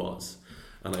way he was.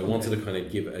 And I wanted to kind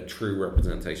of give a true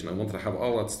representation. I wanted to have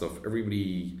all that stuff.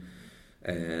 Everybody...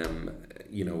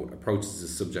 approaches the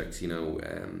subject, when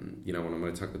I'm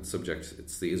going to talk about the subject,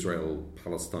 it's the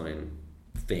Israel-Palestine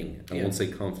thing. I won't say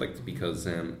conflict because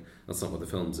that's not what the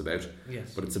film's about.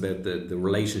 Yes. But it's about the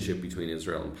relationship between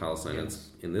Israel and Palestine. Yes. It's,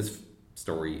 in this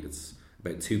story, it's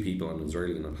about two people, an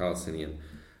Israeli and a Palestinian,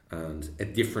 and a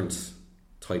different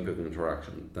type of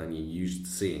interaction than you used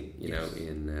to see,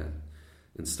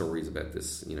 in stories about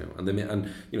this, and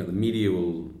the media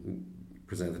will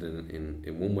present it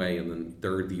in one way, and then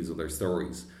there are these other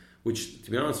stories, which,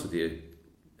 to be honest with you,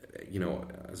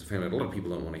 as I found out, a lot of people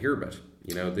don't want to hear about.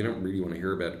 They don't really want to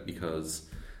hear about it because,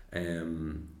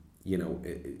 the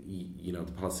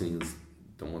Palestinians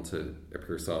don't want to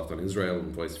appear soft on Israel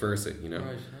and vice versa. Right,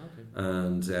 okay.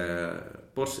 And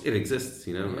but it exists,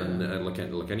 and like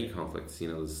any conflict,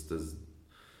 there's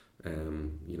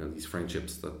these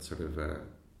friendships that sort of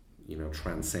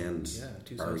transcend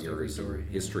barriers and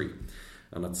history.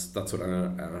 And that's what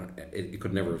it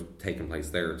could never have taken place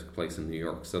there. It took place in New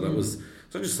York. So that was.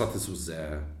 So I just thought this was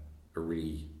a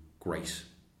really great,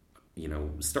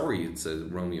 story. It's a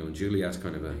Romeo and Juliet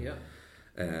kind of a.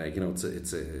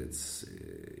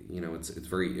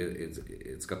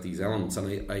 It's got these elements,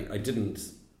 and I didn't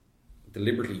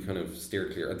deliberately kind of steer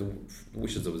clear at the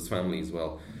wishes of his family as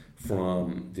well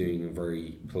from doing a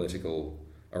very political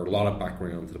or a lot of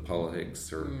background to the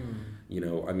politics or.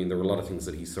 There were a lot of things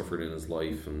that he suffered in his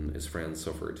life and his friends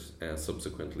suffered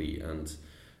subsequently, and,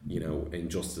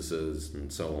 injustices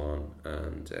and so on.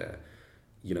 And,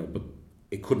 but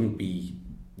it couldn't be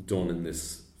done in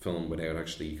this film without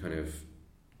actually kind of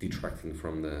detracting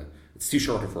from it's too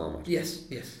short a format. Yes.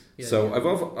 Yeah, so I've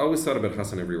always thought about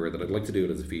Hassan Everywhere that I'd like to do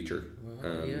it as a feature.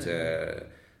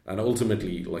 And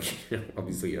ultimately,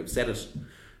 obviously I've said it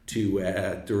to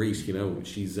Dorit,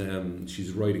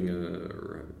 she's writing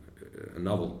a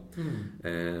novel,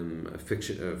 a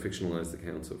fictionalized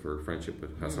account of her friendship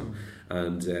with Hassan,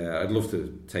 and I'd love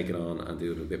to take it on and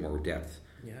do it in a bit more depth.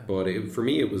 Yeah. But for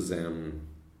me, it was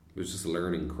just a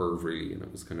learning curve, really, and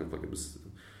it was kind of like it was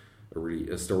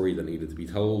a story that needed to be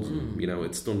told. And,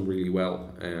 it's done really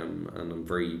well, and I'm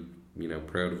very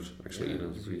proud of it. Actually,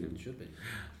 it should be.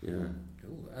 Yeah.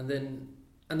 Cool. And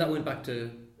that went back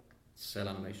to cell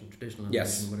animation, traditional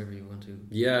animation, whatever you want to.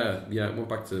 Yeah, it went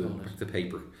back to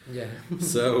paper. Yeah.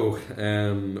 So,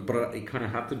 but it kind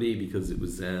of had to be because it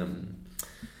was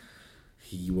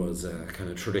he was a kind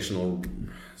of traditional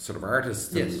sort of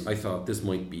artist, and I thought this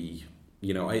might be,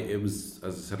 it was,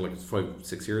 as I said, like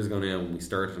 5-6 years ago now when we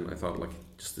started, and I thought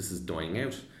just this is dying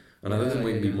out, and this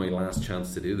might be my last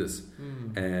chance to do this,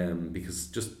 because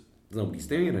just nobody's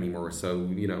doing it anymore. So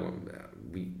we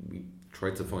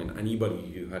tried to find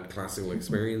anybody who had classical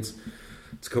experience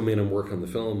to come in and work on the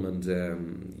film, and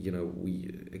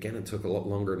it took a lot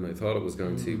longer than I thought it was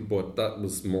going to, but that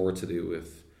was more to do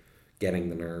with getting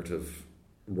the narrative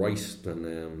right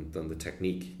than the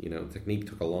technique. Technique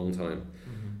took a long time,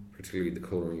 particularly the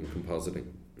colouring and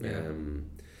compositing.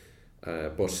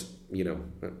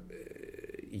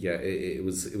 It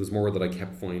was more that I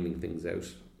kept finding things out,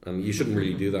 and you shouldn't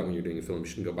really do that when you're doing a film. You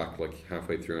shouldn't go back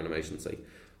halfway through animation and say,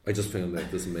 I just found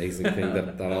out this amazing thing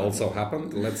that also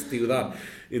happened. Let's do that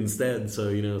instead.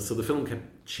 So so the film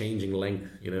kept changing length,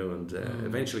 and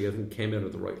eventually I think came out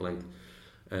at the right length.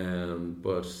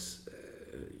 But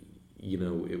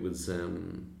it was.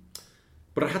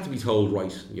 But it had to be told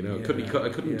right. I couldn't. I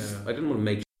didn't want to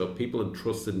make it up. People had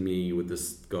trusted me with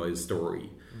this guy's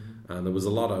story, and there was a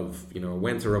lot of I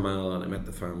went to Ramallah and I met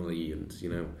the family, and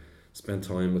spent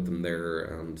time with them there,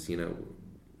 and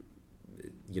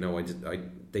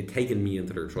they'd taken me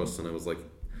into their trust, and I was like,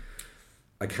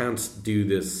 I can't do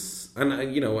this and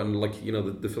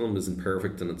the film isn't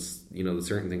perfect, and it's, there's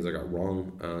certain things I got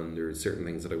wrong, and there's certain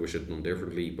things that I wish I'd done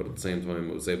differently, but at the same time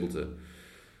I was able to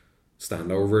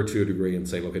stand over to a degree and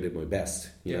say, look, I did my best.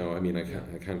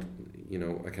 I can't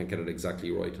get it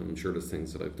exactly right, and I'm sure there's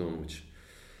things that I've done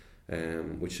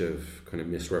which have kind of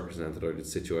misrepresented either the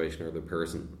situation or the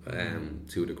person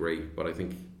to a degree, but I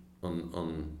think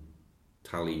on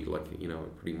tally,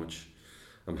 pretty much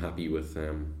I'm happy with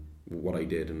what I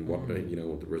did and what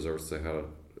the resources I had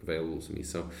available to me.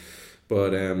 So,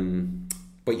 but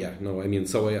yeah, no, I mean,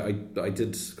 so I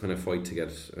did kind of fight to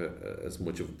get as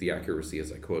much of the accuracy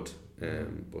as I could,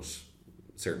 but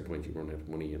at a certain point you run out of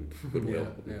money and goodwill.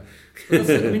 That's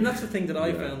the thing that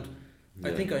I found. I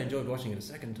think I enjoyed watching it a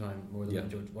second time more than I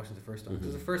enjoyed watching the first time.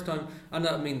 Because the first time, and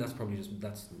that's probably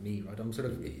that's me, right? I'm sort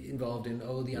of involved in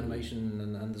the animation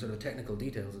and the sort of technical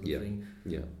details of the thing.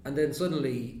 Yeah. And then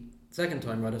suddenly, second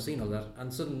time, right, I've seen all that,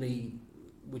 and suddenly,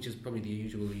 which is probably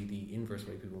usually the inverse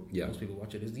way most people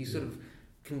watch it, is you sort of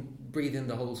can breathe in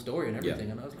the whole story and everything.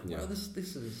 And I was like, wow, this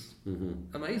is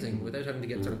amazing, without having to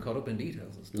get sort of caught up in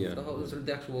details and stuff. The whole sort of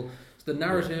the actual the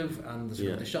narrative and the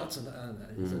sort of the shots and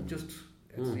it's just.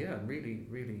 It's, really,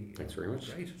 really. Thanks very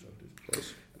much. Great.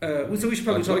 So we should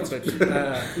probably talk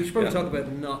about talk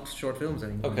about not short films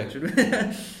anymore. Okay. Should we?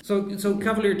 So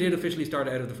Cavalier did officially start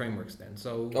out of the frameworks then.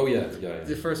 So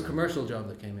the first commercial job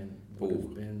that came in would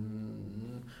have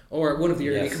been, or one of the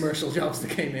early commercial jobs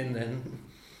that came in then.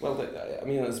 Well,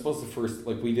 I suppose the first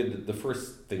thing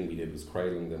we did was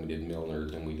Cradling, then we did Milner,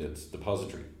 then we did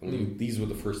Depository, and these were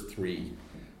the first three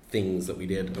things that we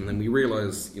did, and then we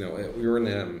realised, we were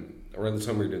in. Around the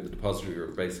time we were doing the Depository, we were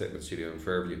based out in a studio in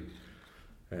Fairview,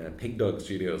 Pig Dog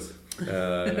Studios,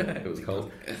 it was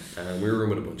called, and we were in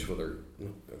with a bunch of other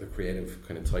creative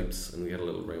kind of types, and we had a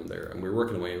little room there, and we were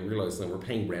working away and realised that we're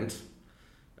paying rent,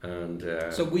 and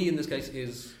so we in this case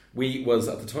is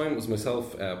at the time it was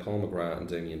myself, Paul McGrath, and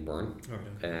Damien Byrne.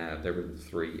 They were the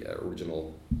three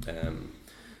original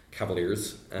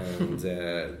Cavaliers, and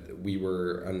we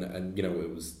were, and there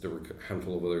were a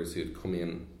handful of others who had come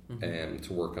in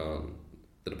to work on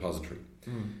the Depository,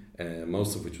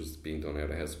 most of which was being done out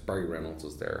of house. Barry Reynolds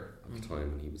was there at the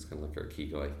time, and he was kind of like our key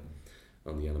guy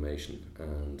on the animation,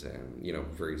 and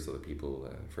various other people.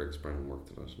 Fergus Brown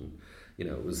worked on it, and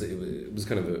it was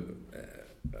kind of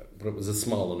but it was a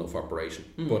small enough operation,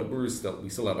 but we still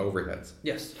had overheads.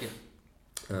 Yes,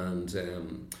 and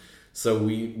so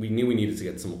we knew we needed to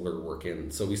get some other work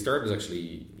in. So we started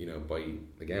actually, I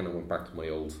went back to my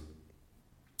old.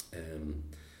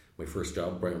 My first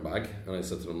job, Brown Bag, and I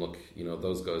said to them, look,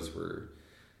 those guys were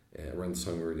around the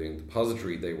time we were doing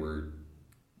Depository, they were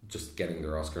just getting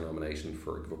their Oscar nomination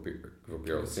for Give Up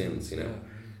Your Old Sins,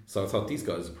 So I thought these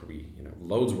guys are probably,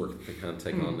 loads of work that they can't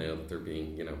take on now that they're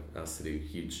being, asked to do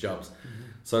huge jobs.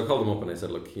 So I called them up and I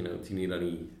said, look, do you need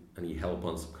any help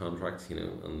on subcontracts,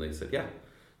 and they said, yeah.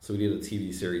 So we did a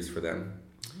TV series for them,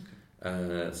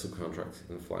 subcontract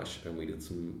in Flash, and we did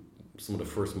some of the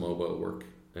first mobile work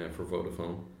for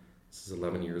Vodafone. This is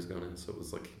 11 years ago now, so it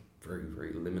was like very,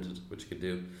 very limited what you could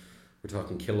do. We're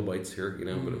talking kilobytes here,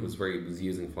 but it was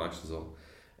using Flash as well.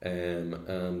 And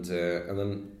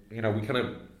then, we kind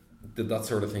of did that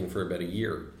sort of thing for about a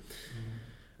year.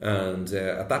 And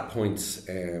at that point,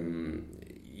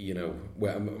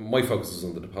 my focus was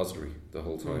on the Depository the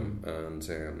whole time, and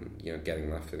getting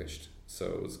that finished.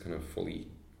 So I was kind of fully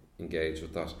engaged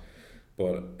with that.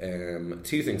 But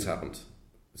two things happened.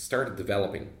 Started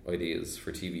developing ideas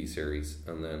for TV series,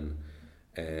 and then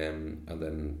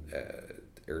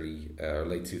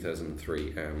late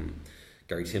 2003,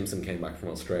 Gary Timpson came back from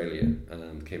Australia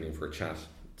and came in for a chat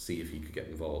to see if he could get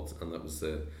involved, and that was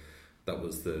the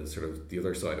sort of the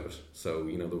other side of it. So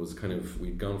there was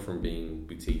we'd gone from being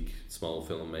boutique small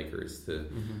filmmakers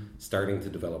to starting to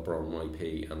develop our own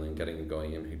IP, and then getting a guy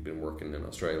in who'd been working in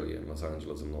Australia and Los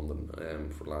Angeles and London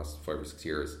for the last 5 or 6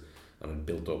 years, and had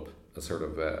built up a sort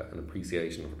of an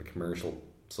appreciation for the commercial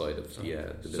side of the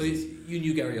business. So you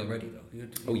knew Gary already, though?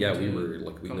 We'd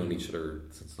known each other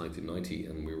since 1990,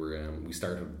 and we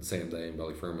started the same day in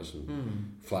Ballyfermot,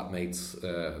 and flatmates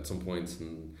at some point,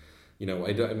 and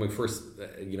I did my first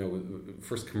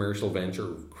first commercial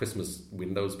venture,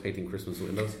 painting Christmas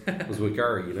windows, was with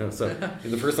Gary. So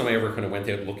the first time I ever kind of went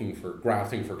out looking for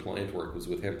grafting for client work was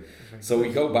with him. So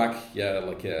we go back,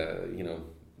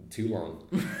 too long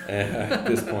at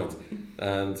this point,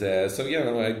 and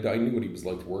I knew what he was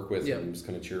like to work with. And he was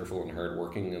kind of cheerful and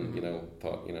hardworking, and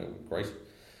thought great.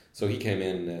 So he came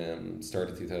in,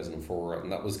 started 2004,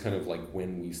 and that was kind of like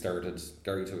when we started.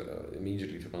 Gary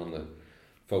immediately took on the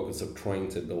focus of trying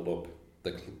to build up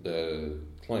the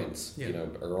clients,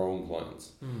 our own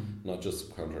clients, not just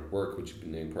subcontract work, which had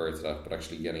been doing prior to that, but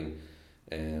actually getting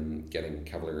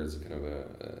Cavalier as a kind of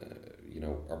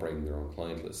operating their own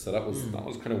client list. So that was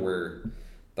kind of where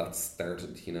that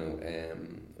started,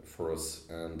 for us.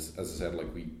 And as I said,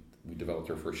 like we developed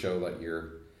our first show that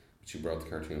year, which we brought to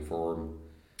Cartoon Forum,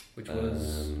 which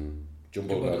was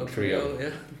Jumbo Dog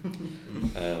Trio.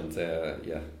 And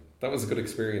that was a good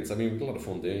experience. I mean, we had a lot of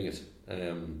fun doing it.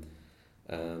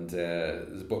 But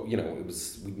it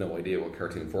was, we'd no idea what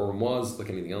Cartoon Forum was. Like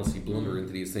anything else, you blunder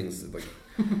into these things. Like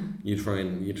you try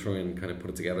and kind of put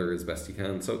it together as best you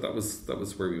can. So that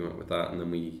was where we went with that. And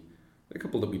then a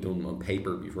couple that we'd done on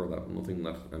paper before that, nothing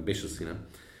that ambitious,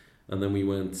 And then we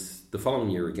went the following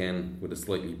year again with a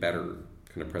slightly better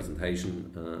kind of presentation,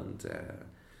 and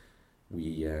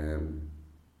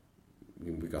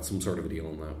we got some sort of a deal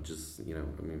on that, which is,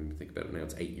 think about it now,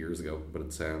 it's 8 years ago, but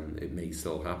it's it may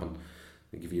still happen.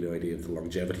 To give you an idea of the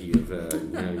longevity of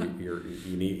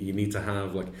you need to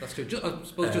have like. That's true. I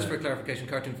suppose just for clarification,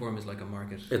 Cartoon Forum is like a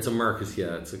market. It's a market,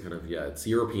 yeah. It's a kind of it's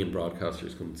European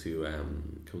broadcasters come to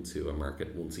a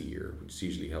market once a year, which is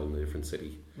usually held in a different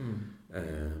city.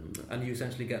 And you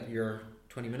essentially get your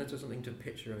 20 minutes or something to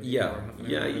pitch your idea. Or half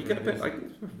an hour, you get a bit like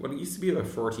it used to be about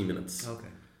 40 minutes. Okay.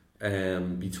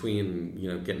 Between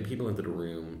getting people into the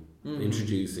room,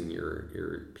 introducing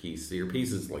your piece. So your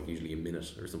piece is like usually a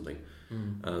minute or something,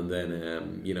 and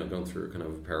then going through kind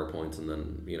of PowerPoint and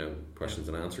then questions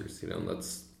and answers. And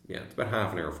that's it's about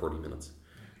half an hour, 40 minutes,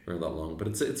 around that long. But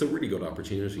it's a really good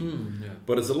opportunity.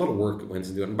 But it's a lot of work that went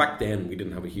into it. And back then we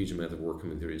didn't have a huge amount of work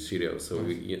coming through the studio, so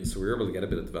we were able to get a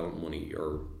bit of development money,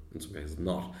 or in some cases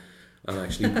not, and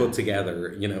actually put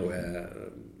together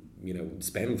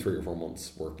spend 3 or 4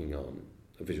 months working on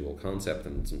a visual concept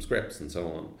and some scripts and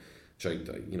so on. Which I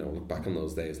look back on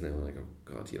those days now and I go,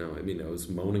 God, I was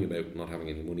moaning about not having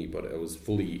any money, but I was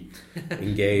fully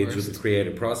engaged with the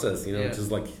creative process. Which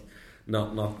is like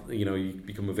not you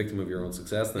become a victim of your own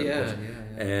success then.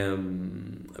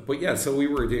 But so we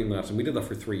were doing that, and we did that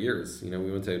for 3 years. We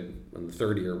went out in the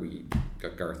third year. We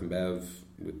got Garth and Bev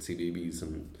with CDBs,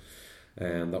 and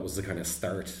that was the kind of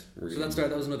start. Really. So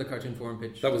that was another Cartoon Forum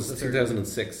pitch. That was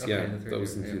 2006. Okay, that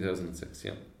was in 2006.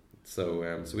 Yeah. So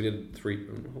we did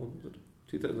 2004,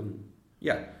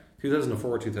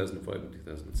 2005, and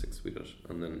 2006 we did,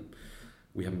 and then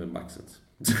we haven't been back since.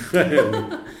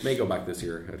 May go back this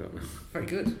year. I don't know. Very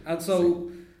good. And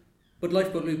so, but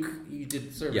Lifeboat Luke, you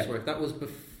did service work. That was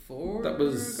before. That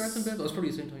was Garth and Bev. That was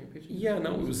probably the same time you pitched. Yeah,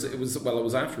 no, it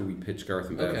was after we pitched Garth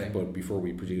and Bev, but before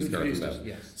we produced Garth and Bev.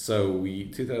 Yes. So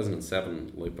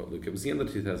 2007 Lifeboat Luke. It was the end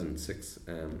of 2006.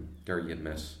 Gary had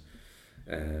met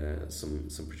some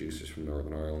producers from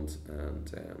Northern Ireland,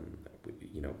 and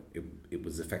it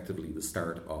was effectively the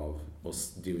start of us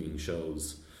doing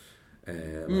shows.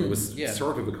 It was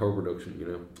sort of a co-production,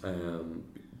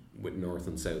 with North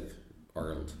and South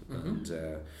Ireland, and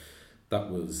that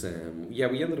was we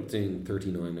ended up doing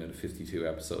 39 out of 52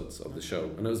 episodes of the show,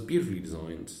 and it was beautifully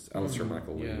designed. Alistair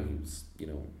McElwain, he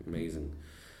was amazing.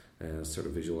 Sort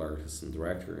of visual artist and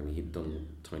director, and he'd done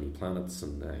Tiny Planets,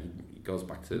 and he goes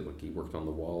back to he worked on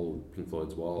The Wall, Pink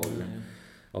Floyd's Wall, and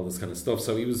all this kind of stuff.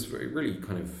 So he was really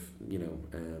kind of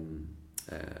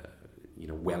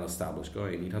well established guy,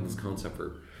 and he'd had this concept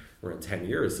for around 10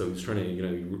 years. So he was trying to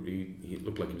he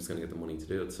looked like he was going to get the money to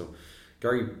do it. So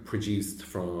Gary produced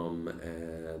from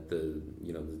the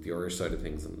Irish side of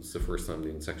things, and it's the first time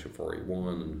doing Section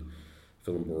 481 and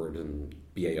Film Board, and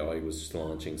BAI was just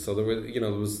launching, so there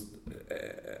was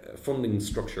a funding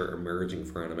structure emerging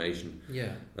for animation,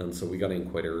 and so we got in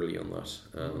quite early on that.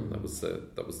 That was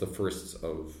the first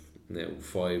of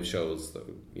 5 shows that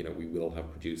we will have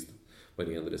produced by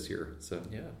the end of this year. So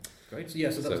great. So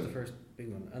that was the first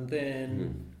big one, and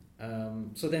then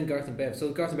so then Garth and Bev.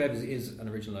 So Garth and Bev is an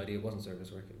original idea. It wasn't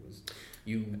service work. It was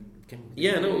you.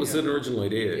 It was an original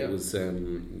idea. Yeah. It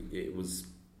was.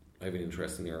 I have an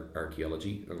interest in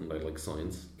archaeology, and I like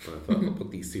science, and I thought I'll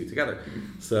put these two together.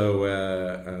 So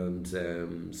it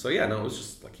was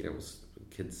just like it was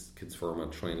kids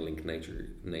format, try and link nature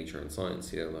and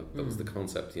science. That was the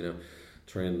concept.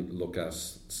 Try and look at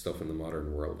stuff in the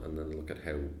modern world, and then look at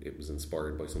how it was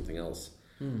inspired by something else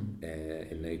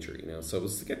in nature. So it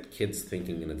was to get kids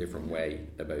thinking in a different way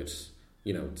about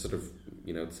to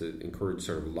encourage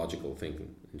sort of logical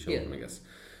thinking in children, I guess.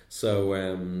 So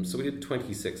we did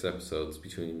 26 episodes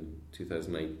between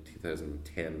 2008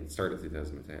 2010. Start of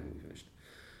 2010 we finished.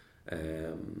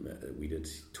 We did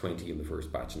 20 in the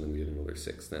first batch, and then we did another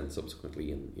 6 then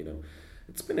subsequently, and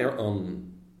it's been out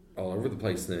on all over the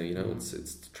place now.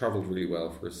 It's travelled really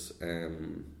well for us,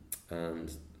 and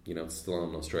it's still on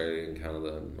in Australia and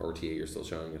Canada, and RTE are still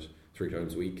showing it 3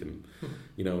 times a week, and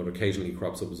it occasionally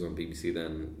crops up as on BBC,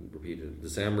 then repeated in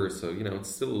December. So it's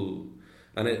still,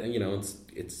 and it's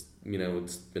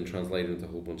been translated into a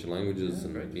whole bunch of languages,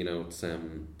 and it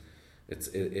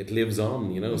lives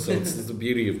on. So it's the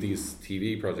beauty of these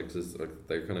TV projects is like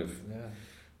they're kind of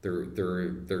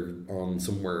they're on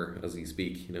somewhere as we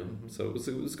speak. So it was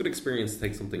a good experience to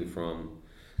take something from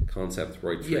concept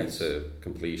right through to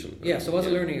completion. Yeah, so it was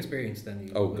a learning experience then.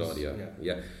 It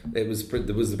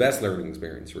was the best learning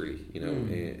experience really,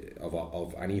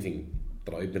 of anything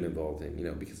that I've been involved in,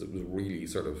 because it was really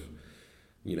sort of,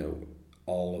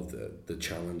 all of the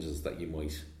challenges that you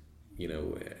might,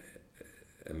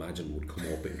 imagine would come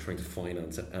up in trying to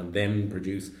finance it and then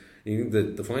produce.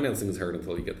 The financing is hard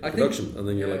until you get the production, and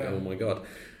then you're like, oh my god.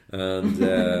 And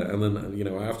then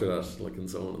after that, like, and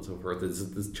so on and so forth,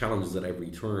 there's challenges at every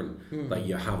turn that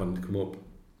you haven't come up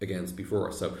against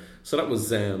before. So that was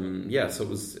so it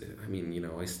was. I mean,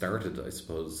 I started, I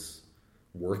suppose,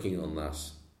 working on that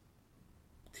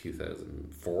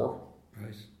 2004,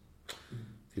 right,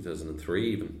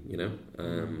 2003 even.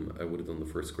 I would have done the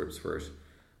first scripts for it,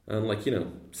 and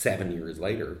 7 years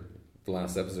later, the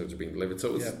last episodes are being delivered.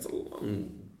 So it's a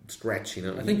long stretch, I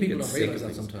think people don't realise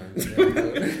that sometimes.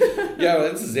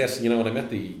 This is it. When I met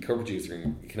the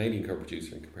Canadian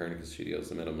co-producer in Kavanagh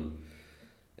Studios, I met him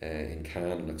in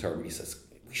Cannes in October. He says,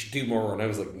 "We should do more," and I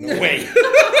was like, "No way."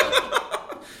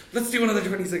 Let's do another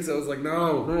 26. I was like,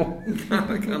 no,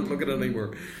 I can't look at it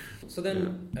anymore. So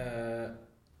then,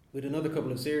 with another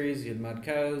couple of series, you had Mad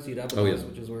Cows, you had Abadas,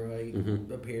 which is where I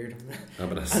appeared.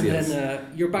 Abadas, and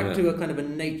then you're back to a kind of a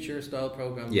nature style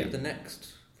program. Yeah. The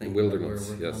next Wilderness,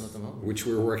 which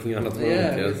we're working on at the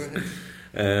moment.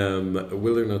 Yes.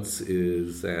 Wilderness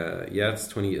is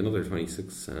it's another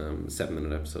 26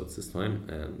 7-minute episodes this time,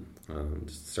 and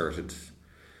started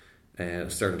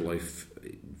life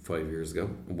 5 years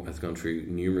ago. It's gone through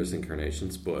numerous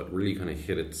incarnations, but really kind of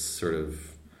hit its sort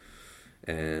of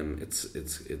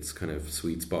it's kind of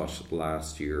sweet spot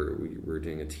last year. We were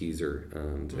doing a teaser,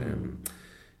 and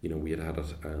we had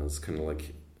it as kind of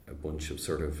like a bunch of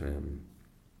sort of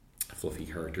fluffy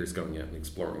characters going out and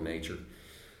exploring nature,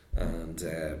 and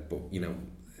but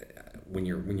when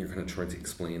you're kind of trying to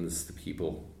explain this to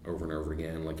people over and over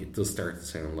again, like, it does start to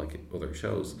sound like other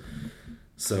shows.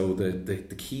 So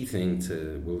the key thing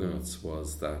to Wilderness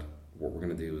was that what we're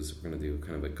going to do is we're going to do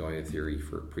kind of a Gaia theory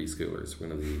for preschoolers. We're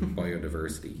going to do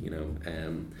biodiversity,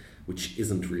 which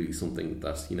isn't really something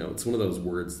that, it's one of those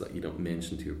words that you don't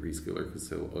mention to a preschooler because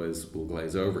their eyes will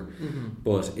glaze over. Mm-hmm.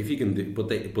 But if you can do, but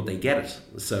they get it.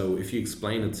 So if you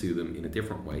explain it to them in a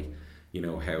different way,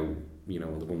 how,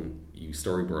 the one you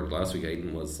storyboarded last week,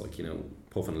 Aidan, was like,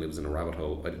 Puffin lives in a rabbit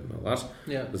hole. I didn't know that.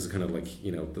 Yeah. This is kind of like,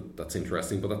 that's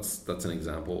interesting, but that's an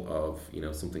example of,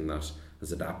 something that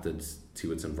has adapted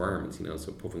to its environment,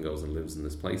 so Puffin goes and lives in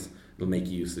this place. It'll make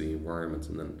use of the environment,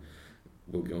 and then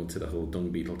we'll go into the whole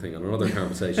dung beetle thing on another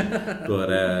conversation.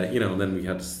 But, and then we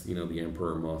had, the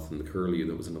emperor moth and the curlew.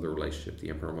 That was another relationship. The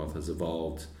emperor moth has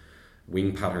evolved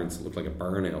wing patterns that look like a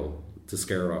barn owl to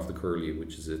scare off the curlew,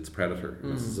 which is its predator.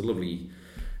 And this is a lovely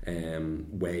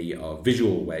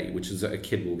visual way, which is a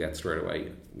kid will get straight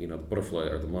away. The butterfly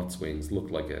or the moth's wings look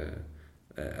like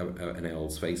an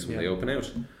owl's face when they open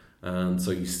out. And so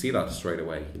you see that straight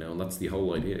away, and that's the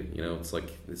whole idea. It's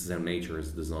like, this is how nature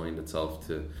has designed itself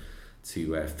to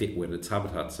fit with its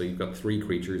habitat. So you've got 3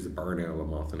 creatures, a barn owl, a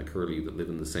moth, and a curlew, that live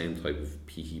in the same type of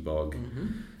peaty bog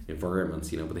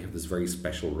environments, but they have this very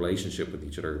special relationship with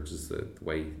each other, which is the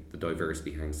way the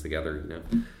diversity hangs together,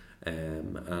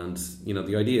 and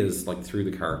the idea is, like, through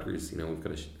the characters, we've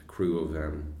got a crew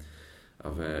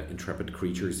of intrepid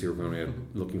creatures who are going out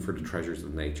looking for the treasures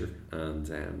of nature, and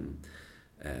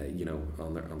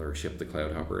on their ship, the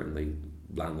Cloudhopper, and they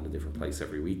land in a different place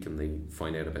every week, and they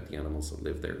find out about the animals that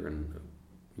live there, and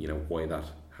why that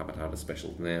habitat is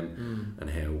special to them, and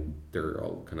how they're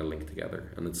all kind of linked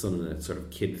together, and it's done in a sort of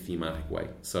kid thematic way.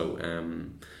 So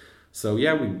we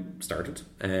started,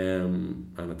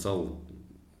 and it's all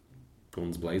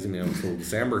guns blazing now until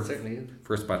December. Certainly is.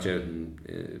 First batch out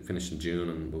and finished in June,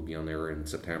 and we'll be on there in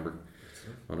September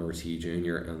on RTE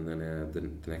Junior, and then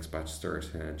the next batch starts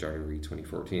January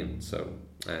 2014. So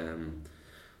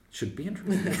should be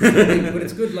interesting. But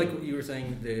it's good, like what you were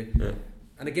saying.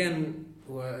 And again,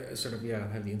 sort of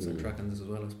have the inside track on this as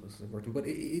well, I suppose, it's working. But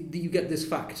you get this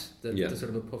fact that the sort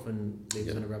of a puffin lives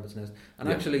in a rabbit's nest, and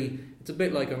actually, it's a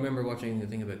bit like, I remember watching the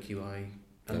thing about QI,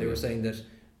 and they were saying that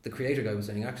the creator guy was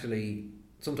saying, actually,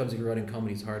 sometimes if you're writing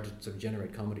comedy, it's hard to sort of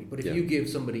generate comedy. But if you give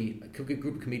somebody, a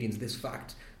group of comedians, this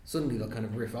fact, suddenly they'll kind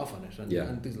of riff off on it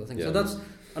and these little things. Yeah.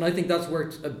 And I think that's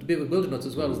worked a bit with Wildernuts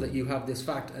as well, is that you have this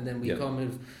fact, and then we kind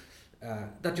of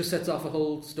that just sets off a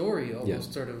whole story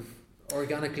almost sort of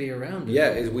organically around it.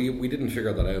 Yeah, we didn't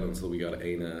figure that out until we got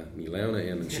Aina Milana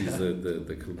in, and she's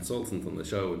the consultant on the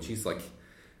show, and she's like,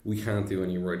 we can't do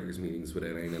any writers' meetings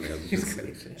without Aina now.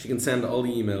 She can send all the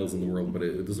emails in the world, but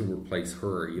it doesn't replace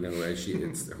her.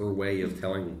 It's her way of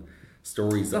telling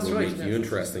stories that will make you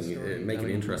interesting, make it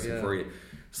interesting for you.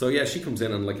 So she comes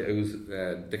in, and like it was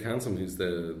Dick Hansom, who's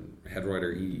the head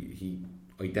writer. He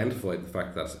identified the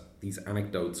fact that these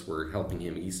anecdotes were helping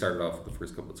him. He started off with the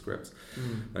first couple of scripts,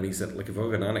 and he said, like, if I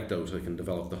have an anecdote, I can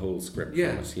develop the whole script from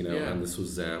it. And this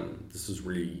was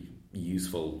really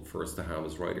useful for us to have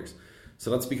as writers. So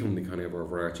that's become the kind of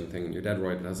overarching thing. And you're dead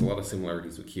right, it has a lot of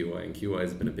similarities with QI, and QI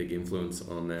has been a big influence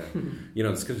on, it's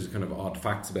because there's kind of odd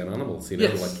facts about animals, and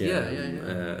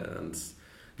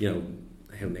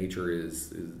how nature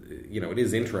is it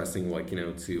is interesting,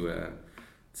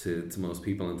 to most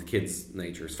people, and to kids,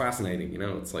 nature is fascinating.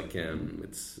 It's like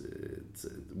it's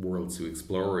worlds to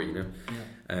explore.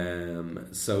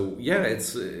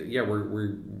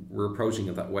 We're approaching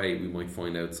it that way. We might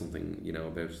find out something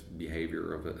about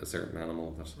behavior of a certain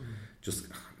animal that just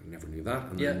I never knew that,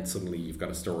 and then suddenly you've got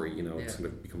a story. It sort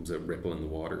of becomes a ripple in the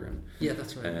water, and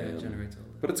that's right. It generates all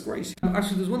that. But it's great.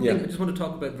 Actually, there's one thing I just want to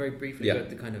talk about very briefly about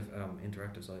the kind of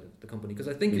interactive side of the company, because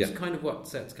I think it's kind of what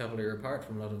sets Cavalier apart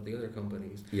from a lot of the other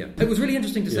companies. Yeah, it was really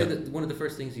interesting to say that one of the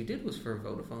first things you did was for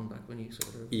Vodafone back when you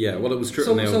sort of. Yeah, well, it was true.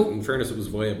 So, in fairness, it was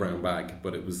via Brown Bag,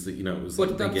 but it was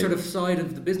But that sort of side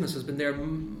of the business has been there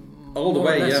all the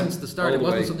way, since the start. It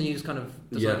wasn't something you just kind of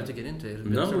decided to get into. It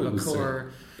was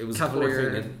core. It was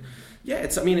Cavalier.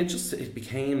 It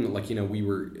became like, we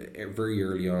were very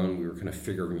early on, we were kind of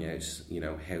figuring out,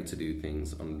 how to do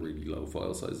things on really low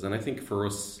file sizes. And I think for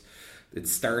us, it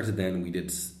started then, we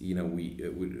did,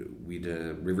 we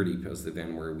did Riverdeep as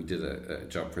then, where we did a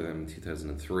job for them in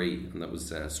 2003, and that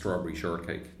was Strawberry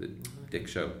Shortcake, the Dick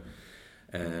show.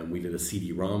 We did a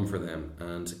CD-ROM for them,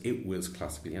 and it was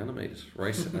classically animated,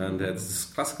 right? And it's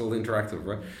classical interactive,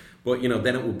 right? But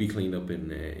then it would be cleaned up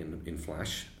in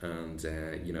Flash, and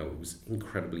it was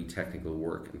incredibly technical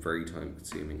work and very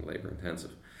time-consuming,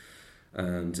 labor-intensive.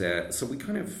 And so we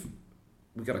got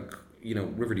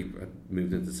Riverdeep had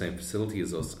moved into the same facility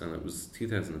as us, and it was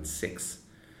 2006.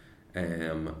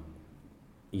 End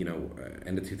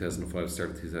of 2005,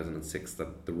 start of 2006,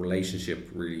 that the relationship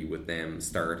really with them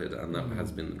started, and that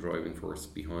has been the driving force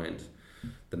behind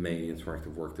the main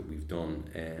interactive work that we've done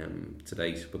to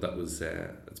date. But that was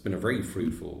it's been a very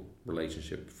fruitful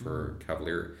relationship for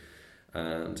Cavalier,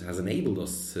 and has enabled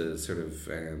us to sort of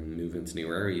move into new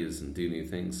areas and do new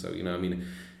things. So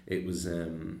it was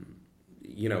and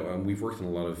we've worked on a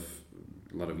lot of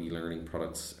e-learning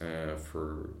products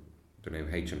for. They're now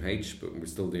HMH, but we're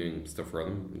still doing stuff for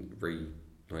them. Very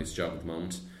nice job at the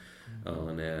moment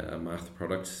on a math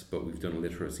product, but we've done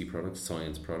literacy products,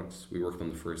 science products. We worked on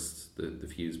the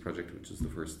Fuse project, which is the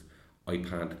first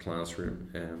iPad classroom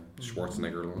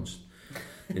Schwarzenegger launched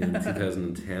in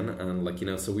 2010,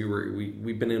 and so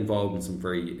we've been involved in some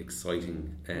very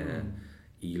exciting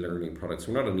e-learning products.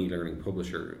 We're not an e-learning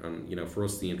publisher, and for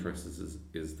us the interest is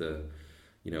the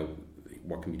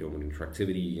what can be done with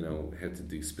interactivity, how to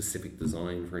do specific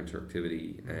design for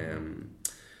interactivity,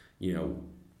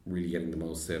 really getting the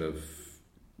most out of,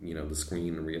 the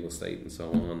screen and real estate and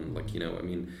so on.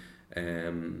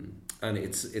 And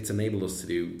it's enabled us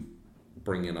to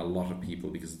bring in a lot of people,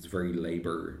 because it's very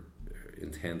labor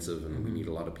intensive and we need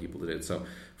a lot of people to do it. So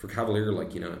for Cavalier,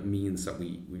 it means that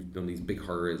we've done these big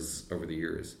hires over the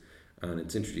years, and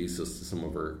it's introduced us to some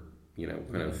of our,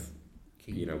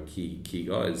 key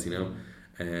guys,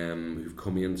 who've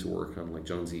come in to work on, like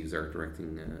John Z. Art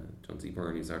directing, John Z.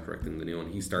 Barney's art directing the new one.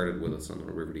 He started with us on a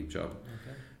Riverdeep job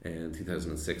in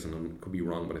 2006, and I could be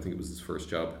wrong, but I think it was his first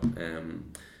job.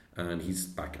 And he's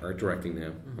back art directing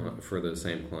now for the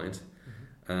same client.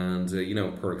 And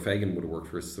Padraig Fagan would have worked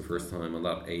for us the first time on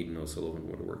that. Aidan O'Sullivan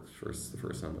would have worked for us the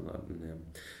first time on that. And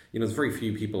there's very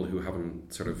few people who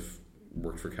haven't sort of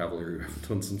worked for Cavalier who haven't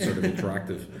done some sort of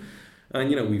interactive. And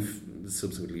we've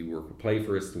subsequently worked with Play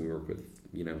First, and we work with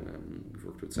we've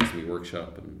worked with Sesame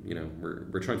Workshop, and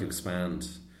we're trying to expand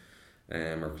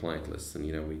our client list, and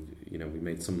we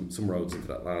made some roads into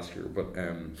that last year, but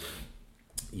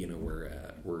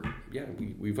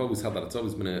we've always had that. It's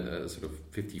always been a sort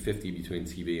of 50-50 between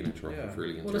TV and interactive,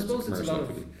 really. Well, I suppose it's a lot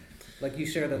of, like, you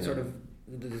share that sort of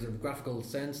the sort of graphical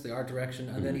sense, the art direction,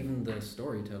 and then even the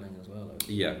storytelling as well.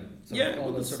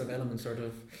 All those sort of elements sort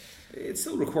of. It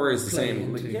still requires the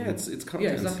same. It's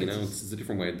content. Exactly. It's a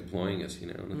different way of deploying it.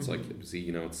 And it's like, obviously,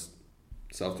 it's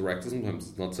self-directed. Sometimes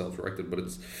it's not self-directed, but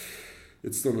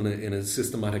it's done in a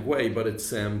systematic way. But it's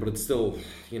still,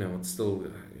 you know,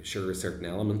 shares certain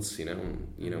elements, you know,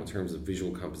 in terms of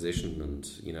visual composition and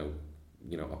you know,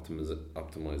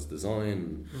 optimized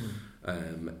design.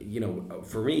 You know,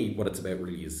 for me, what it's about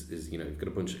really is you know, you've got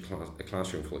a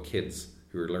classroom full of kids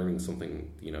who are learning something,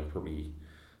 you know, probably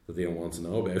that they don't want to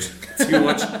know about too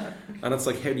much, and it's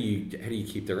like how do you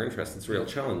keep their interest? It's a real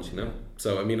challenge, you know.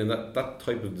 So I mean, and that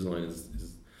type of design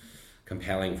is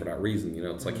compelling for that reason, you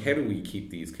know. It's like how do we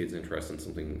keep these kids interested in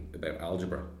something about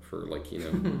algebra for like, you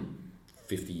know,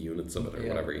 50 units of it or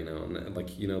whatever, you know, and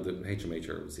like, you know, the HMH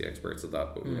are the experts at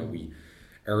that, but you know,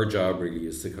 our job really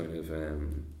is to kind of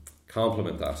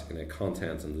complement that in a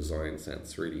content and design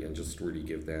sense, really, and just really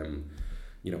give them,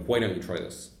 you know, why don't you try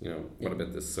this? You know, what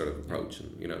about this sort of approach?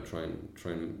 And you know, try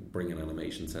and bring an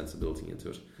animation sensibility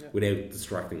into it without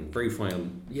distracting. Very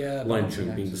fine line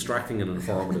between being distracting and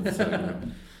informative. So,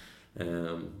 you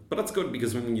know. But that's good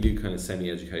because when you do kind of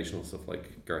semi-educational stuff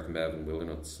like Garth and Bev and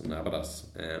Wildernuts and Abadas,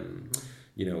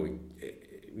 you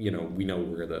know, we know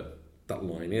where that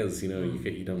line is. You know,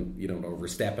 you don't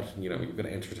overstep it. You know, you've got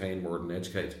to entertain more than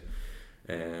educate.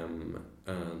 You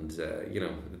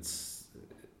know, it's.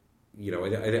 You know,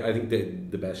 I think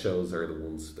the best shows are the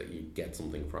ones that you get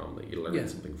something from, that you learn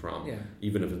something from,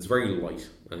 even if it's very light.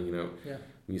 And you know,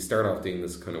 when you start off doing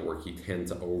this kind of work, you tend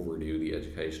to overdo the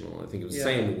educational. I think it was the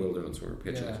same with Wilderness when we were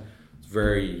pitching it. It's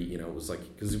very, you know, it was like,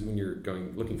 because when you're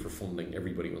looking for funding,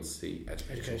 everybody wants to see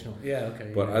educational.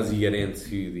 But as you get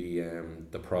into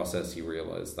the process, you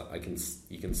realise that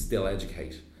you can still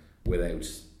educate without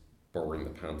boring the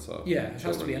pants off. Yeah, it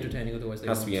has to be entertaining, otherwise it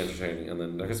has to be entertaining, and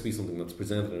then there has to be something that's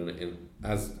presented in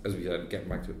as we said, getting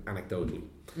back to it, anecdotally.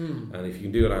 And if you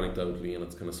can do it anecdotally, and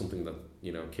it's kind of something that,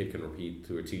 you know, a kid can repeat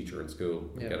to a teacher in school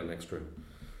and get an extra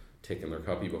tick in their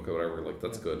copybook or whatever, like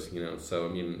that's good, you know. So I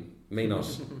mean, may not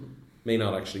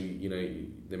actually, you know,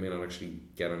 they may not actually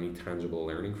get any tangible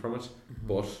learning from it,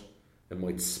 but it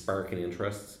might spark an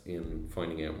interest in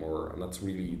finding out more, and that's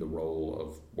really the role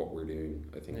of what we're doing,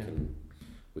 I think,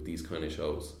 with these kind of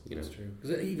shows, you know. That's true.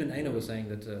 Because even Aina was saying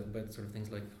that about sort of things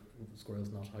like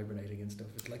squirrels not hibernating and stuff.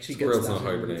 It's like she squirrels gets that not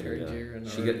hibernating. Third year and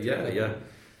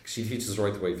She teaches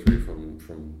right the way through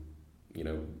from you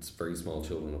know, it's very small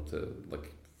children up to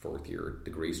like 4th year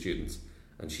degree students,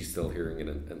 and she's still hearing it,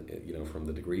 and you know, from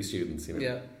the degree students, you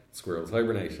know, squirrels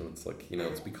hibernate, and it's like, you know,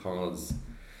 it's because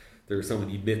there are so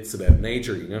many myths about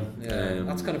nature, you know.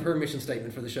 That's kind of her mission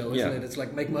statement for the show, isn't it? It's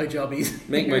like, make my job easy.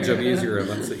 Make my job easier, and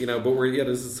that's it, you know. But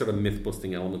there's a sort of myth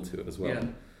busting element to it as well.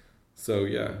 So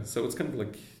it's kind of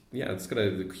like, it's got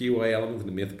the QA element and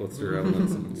the myth buster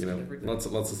elements, and you know, lots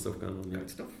of stuff going on. Great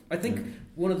stuff. I think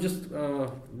one of just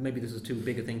maybe this is too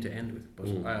big a thing to end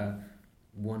with, but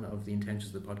one of the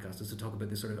intentions of the podcast is to talk about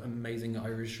this sort of amazing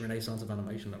Irish renaissance of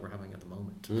animation that we're having at the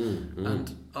moment.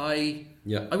 And I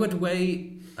went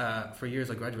away for years.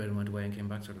 I graduated and went away and came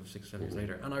back sort of 6-7 years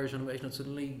later, and Irish animation had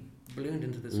suddenly ballooned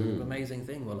into this sort of amazing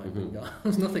thing. Well, it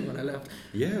was nothing when I left.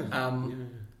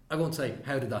 I won't say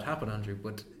how did that happen, Andrew,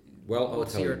 but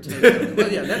what's your take? Well,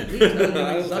 let me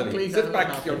tell you exactly. Sit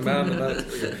back, young man.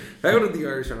 How did the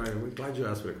Irish animation? I'm glad you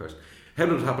asked me a question. How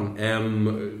did it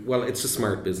happen? Well, it's just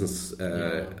smart business,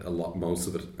 most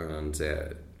of it, and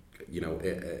you know,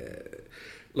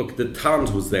 look, the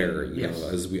talent was there, you know,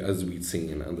 as we'd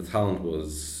seen, and the talent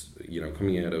was, you know,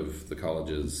 coming out of the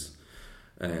colleges.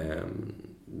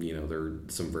 You know, there are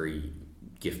some very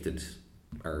gifted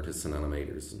artists and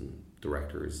animators and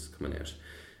directors coming out,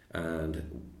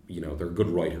 and you know, they're good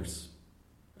writers,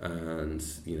 and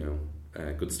you know,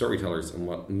 good storytellers. And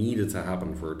what needed to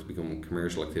happen for it to become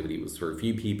commercial activity was for a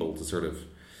few people to sort of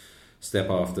step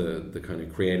off the kind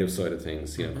of creative side of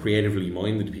things, you know, creatively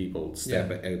minded people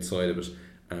step outside of it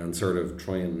and sort of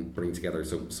try and bring together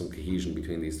some cohesion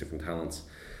between these different talents.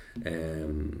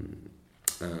 And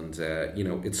you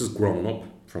know, it's just grown up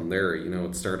from there. You know,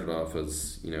 it started off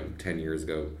as, you know, 10 years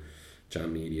ago,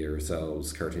 Jam Media,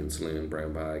 ourselves, Cartoon Saloon,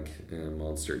 Brown Bag,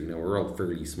 Monster, you know, we're all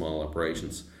fairly small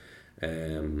operations.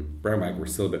 Brown Bag were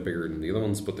still a bit bigger than the other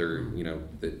ones, but they're, you know,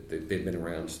 they've been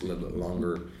around a little bit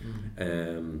longer.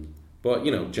 But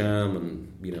you know, Jam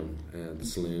and, you know, the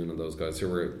Saloon and those guys, they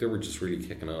were just really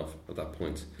kicking off at that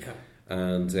point.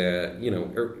 And you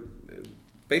know,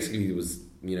 basically it was,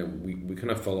 you know, we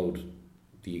kind of followed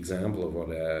the example of what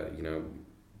you know,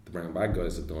 the Brown Bag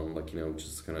guys have done, like, you know,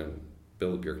 just kind of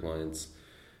build up your clients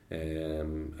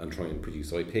and try and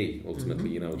produce IP ultimately,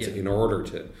 you know, in order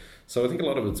to. So I think a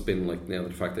lot of it's been like now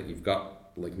the fact that you've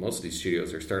got, like, most of these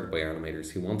studios are started by animators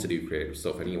who want to do creative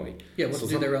stuff anyway. Want to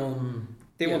do their own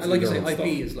They want to like do you their say, own IP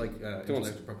stuff. is like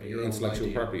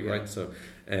intellectual property, right? So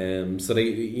they,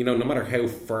 you know, no matter how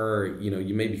far, you know,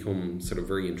 you may become sort of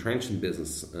very entrenched in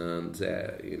business, and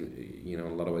you know,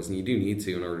 in a lot of ways, and you do need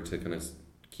to in order to kind of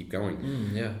keep going.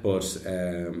 But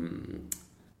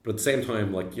at the same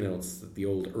time, like, you know, it's the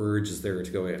old urge is there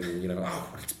to go in and, you know,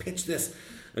 let's pitch this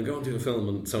and go and do a film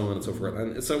and so on and so forth.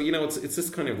 And so, you know, it's this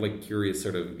kind of like curious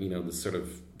sort of, you know, this sort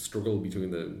of struggle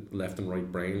between the left and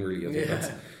right brain, really. I think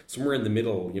that's somewhere in the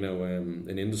middle. You know,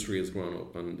 an industry has grown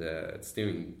up, and it's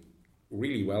doing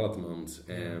really well at the moment.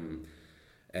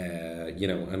 You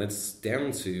know, and it's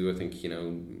down to, I think, you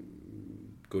know,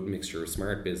 good mixture of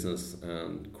smart business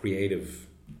and creative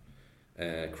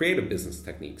business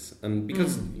techniques. And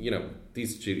because you know,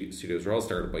 these studios are all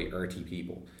started by RT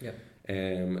people.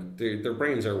 Their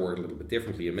brains are wired a little bit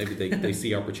differently, and maybe they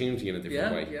see opportunity in a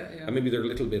different way. And maybe they're a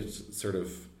little bit sort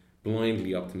of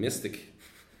blindly optimistic,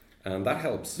 and that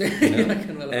helps. You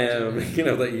know, you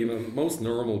know, that, you know, most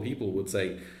normal people would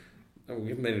say, "Oh, we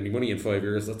haven't made any money in 5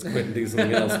 years. Let's quit and do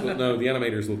something else." But no, the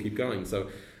animators will keep going.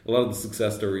 So a lot of the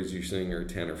success stories you're seeing are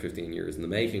 10 or 15 years in the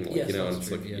making. Like, you know, and it's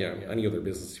true. Like any other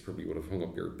business, you probably would have hung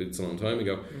up your boots a long time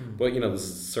ago. But, you know, this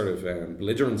is sort of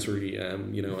belligerence, really,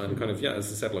 you know, and kind of,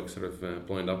 as I said, like sort of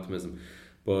blind optimism.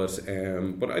 But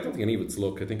I don't think any of it's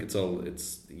luck. I think it's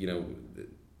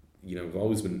you know, I've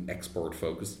always been export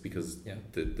focused because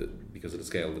because of the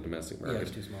scale of the domestic market. Yeah, it's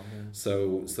too small.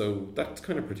 So that's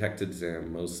kind of protected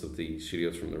most of the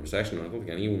studios from the recession. I don't think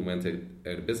anyone went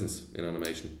out of business in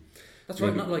animation. That's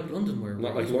right, not like London, where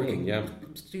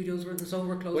studios were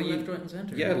closed left, right, and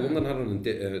centre. Yeah, London had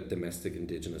a domestic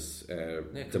indigenous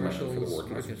demand for the work.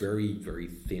 It was very, very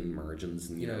thin margins,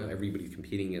 and you know, everybody's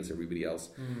competing against everybody else.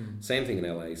 Same thing in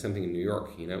LA, same thing in New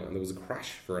York. You know, and there was a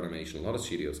crash for animation. A lot of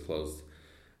studios closed,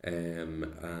 and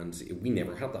we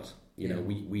never had that. You know,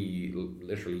 we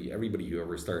literally, everybody who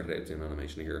ever started out in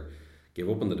animation here gave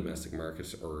up on the domestic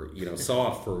market, or, you know,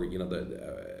 saw it for, you know,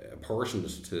 apportioned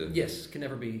to... Yes, can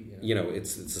never be... You know,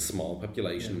 it's a small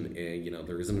population. You know,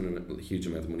 there isn't a huge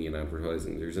amount of money in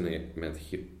advertising. There isn't a amount of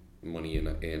money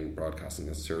in broadcasting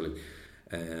necessarily.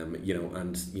 You know,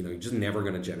 and, you know, you're just never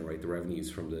going to generate the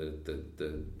revenues from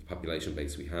the population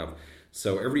base we have.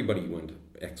 So everybody went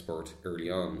export early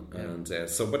on. And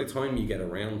so by the time you get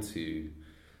around to,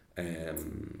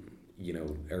 you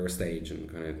know, our stage and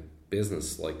kind of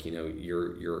business, like, you know,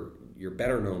 you're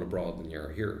better known abroad than you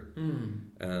are here.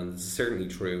 And it's certainly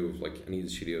true of like any of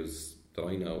the studios that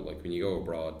I know. Like, when you go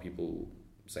abroad, people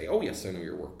say, "Oh yes, I know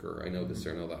your work," or "I know this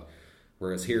or I know that."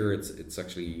 Whereas here, it's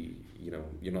actually, you know,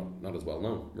 you're not as well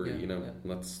known, really, you know,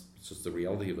 and it's just the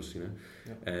reality of it, you know.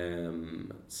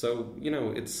 So, you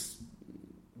know,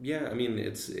 I mean,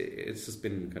 it's just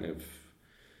been kind of,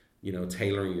 you know,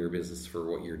 tailoring your business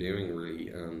for what you're doing, really.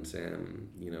 And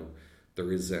you know,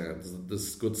 there's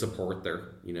good support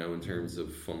there, you know, in terms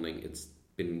of funding. It's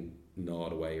been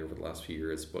gnawed away over the last few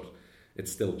years, but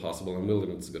it's still possible. And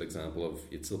Wilderness is a good example of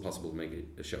it's still possible to make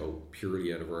a show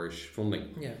purely out of Irish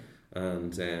funding.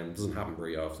 And it doesn't happen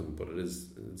very often, but it's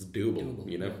doable,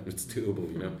 you know. It's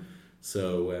doable, you know.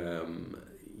 So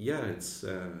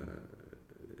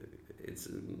it's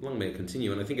long may it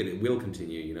continue, and I think it will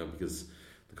continue, you know, because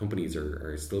the companies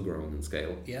are still growing in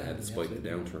scale, despite the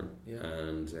downturn,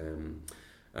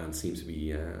 and seems to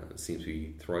be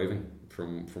thriving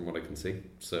from what I can see.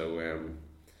 So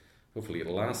hopefully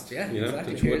it'll last. Yeah, you know,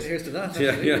 exactly. Here's to that.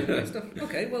 Yeah.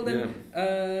 Okay, well then,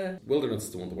 Wilderness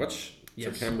is the one to watch.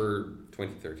 September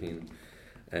 2013.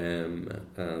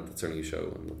 That's our new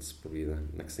show, and that's probably the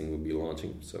next thing we'll be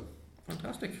launching. So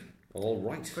fantastic. All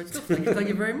right. Great stuff. Thank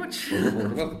you very much. You're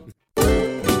welcome.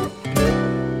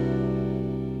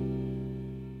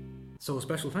 So a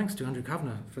special thanks to Andrew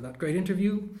Kavanagh for that great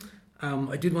interview.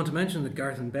 I did want to mention that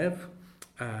Garth and Bev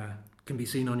can be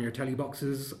seen on your telly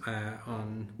boxes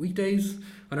on weekdays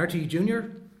on RTE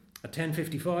Junior at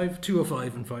 10:55,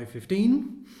 2:05 and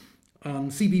 5:15.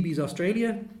 On CBeebies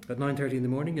Australia at 9:30 in the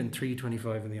morning and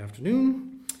 3:25 in the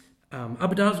afternoon.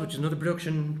 Abadaz, which is another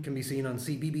production, can be seen on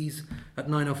CBeebies at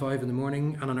 9:05 in the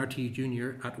morning and on RTE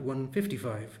Junior at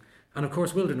 1:55. And of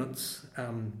course, Wildernuts,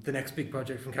 the next big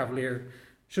project from Cavalier,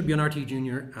 should be on RTE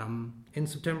Junior in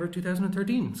September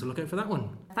 2013. So look out for that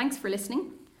one. Thanks for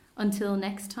listening. Until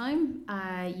next time,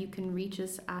 you can reach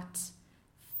us at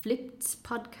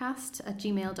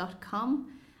flippedpodcast@gmail.com.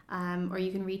 Or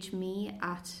you can reach me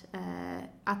at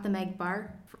the Meg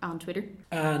Bar on Twitter.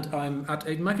 And I'm at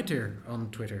Aidan McAteer on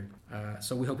Twitter.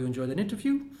 So we hope you enjoyed that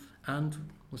interview, and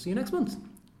we'll see you next month.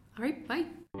 All right, bye.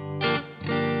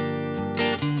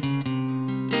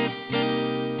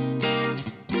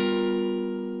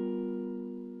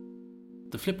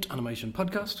 The Flipped Animation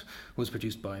Podcast was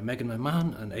produced by Megan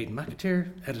McMahon and Aidan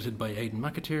McAteer, edited by Aidan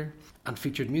McAteer, and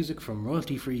featured music from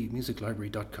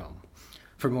royalty-freemusiclibrary.com.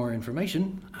 For more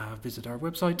information, visit our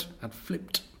website at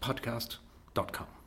flippedpodcast.com.